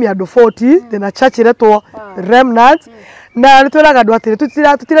ndina team ya andu 40 ndina church retwo remnants na nitwiraga andu atiri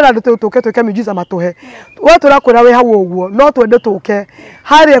tutirera andu tuke twike miujiza matuhe we turakwira we hau uguo no twende tuke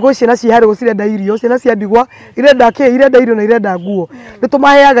haria gwi ciana ci haria gucirenda irio ciana cia ndigwa irenda irenda irio na irenda nguo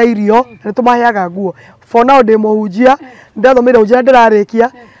nitumaheaga irio nitumaheaga nguo for now de muhunjia ndathomire unjira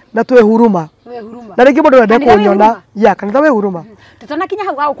ndirarikia na twe huruma na ringi mundu wende kunyona kanitha we huruma tutanakinya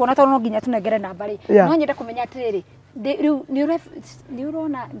hau hau kuona tondu nginya tunengere namba ri no nyende kumenya atiriri ni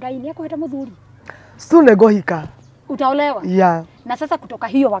urona Ngai ni akuhete muthuri sune gohika utaolewa na sasa kutoka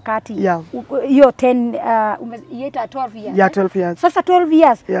hiyo wakati hiyo 10 ieta 12 years 12 years sasa 12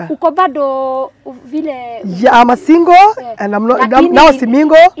 years uko bado vile I'm single and I'm not now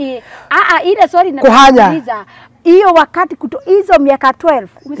single ile sorry na kuuliza hiyo wakati hizo miaka 12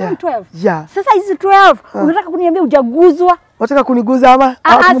 umesema 12 sasa hizo 12 unataka kuniambia hujaguzwa? Wataka kuniguza ama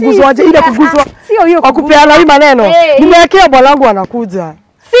kuguzwaje ile kuguzwa sio hiyo kukupeana hii maneno nimewekea bwanangu anakuja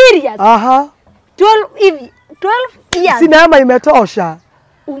serious 12 hivi 12 years sinema imetosha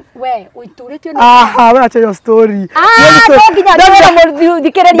we uituretio wewe acha hiyo story we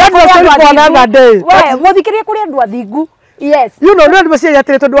muthikirie kuri andu athingu yes you know ndio ndimeciria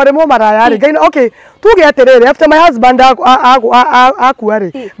atire tondu ari mo maraya ri Ngai okay tuge atirire after my husband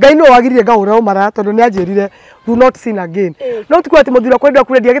akuari Ngai no wagirire ngaura o maraya tondu ni anjirire do not sin again no tukwa ati muthura kwenda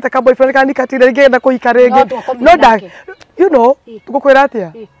kurendia gitaka boyfriend kandi katire ngenda kuika ringi no da you know tugukwira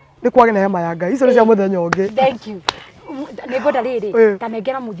atia ni kwage na hema ya Ngai icio ni cia muthenya ungi thank you negoda riri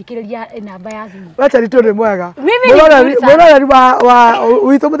kanengera muthikiriria namba ya thimu wacha ritore mwega mwana wa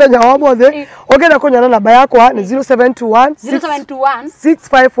wito muthenya wa mothe ongera kunyana namba yakwa ni 0721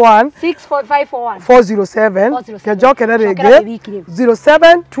 651 407 kejokera ringi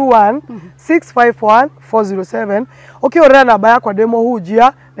 0721 651 407 ukiorera namba yakwa ndi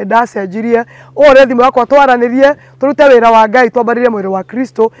muhunjia ni ndacenjirie ore thimu yakwa twaranirie turute wira wa Ngai twambaririe mwiri wa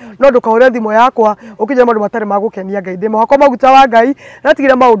Kristo no ndukahore thimu yakwa ukije maundu matari magukenia Ngai ndimo hako maguta wa Ngai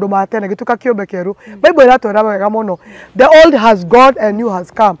natigire maundu ma tene gituka kiumbe keru Bible iratwira wega muno the old has gone and new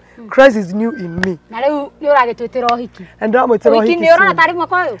has come Christ is new in me na riu ni uragitwitira ohiki and ndamwitira ohiki ni urona tari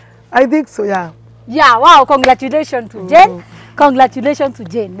mwaka uyu I think so wow congratulations to Jane congratulations to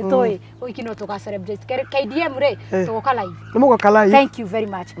Jane nitoi wikino tuka celebrate KDM re tuka live nimugoka live thank you very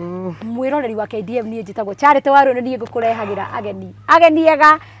much mwiroreri wa KDM ni njitagwo Charity Waru ni ngikurehagira ageni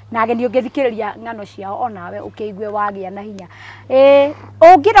ega na ageni ungithikiriria ngano ciao onawe ukeigue wagia na hinya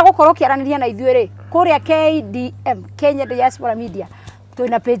ungira gukorwo kiaraniria na ithuĩ ri kuria KDM Kenya Diaspora Media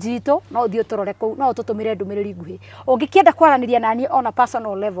twina page itu no uthio turore ku no tutumire ndumiriri nguhi ungikienda kwaraniria nani on a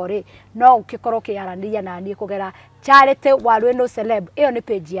personal level ri no ukikorwo kiaraniria nani kugera Charity Waru no celeb iyo ni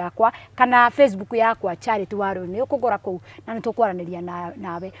page yakwa kana Facebook yakwa Charity Waru ni ukugura ku na ni tukwaraniria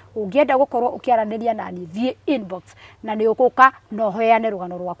nawe ungienda gukorwo ukiaraniria nani thie inbox na ni ukuka no hoyane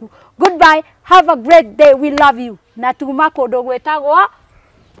rugano rwaku. Goodbye, have a great day, we love you. Na tuma kundu gwetagwo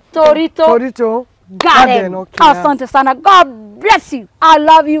Torito Garden. Okay, asante sana. God bless you. I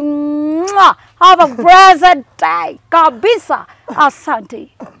love you. Mwah. Have a blessed day. Kabisa. Asante.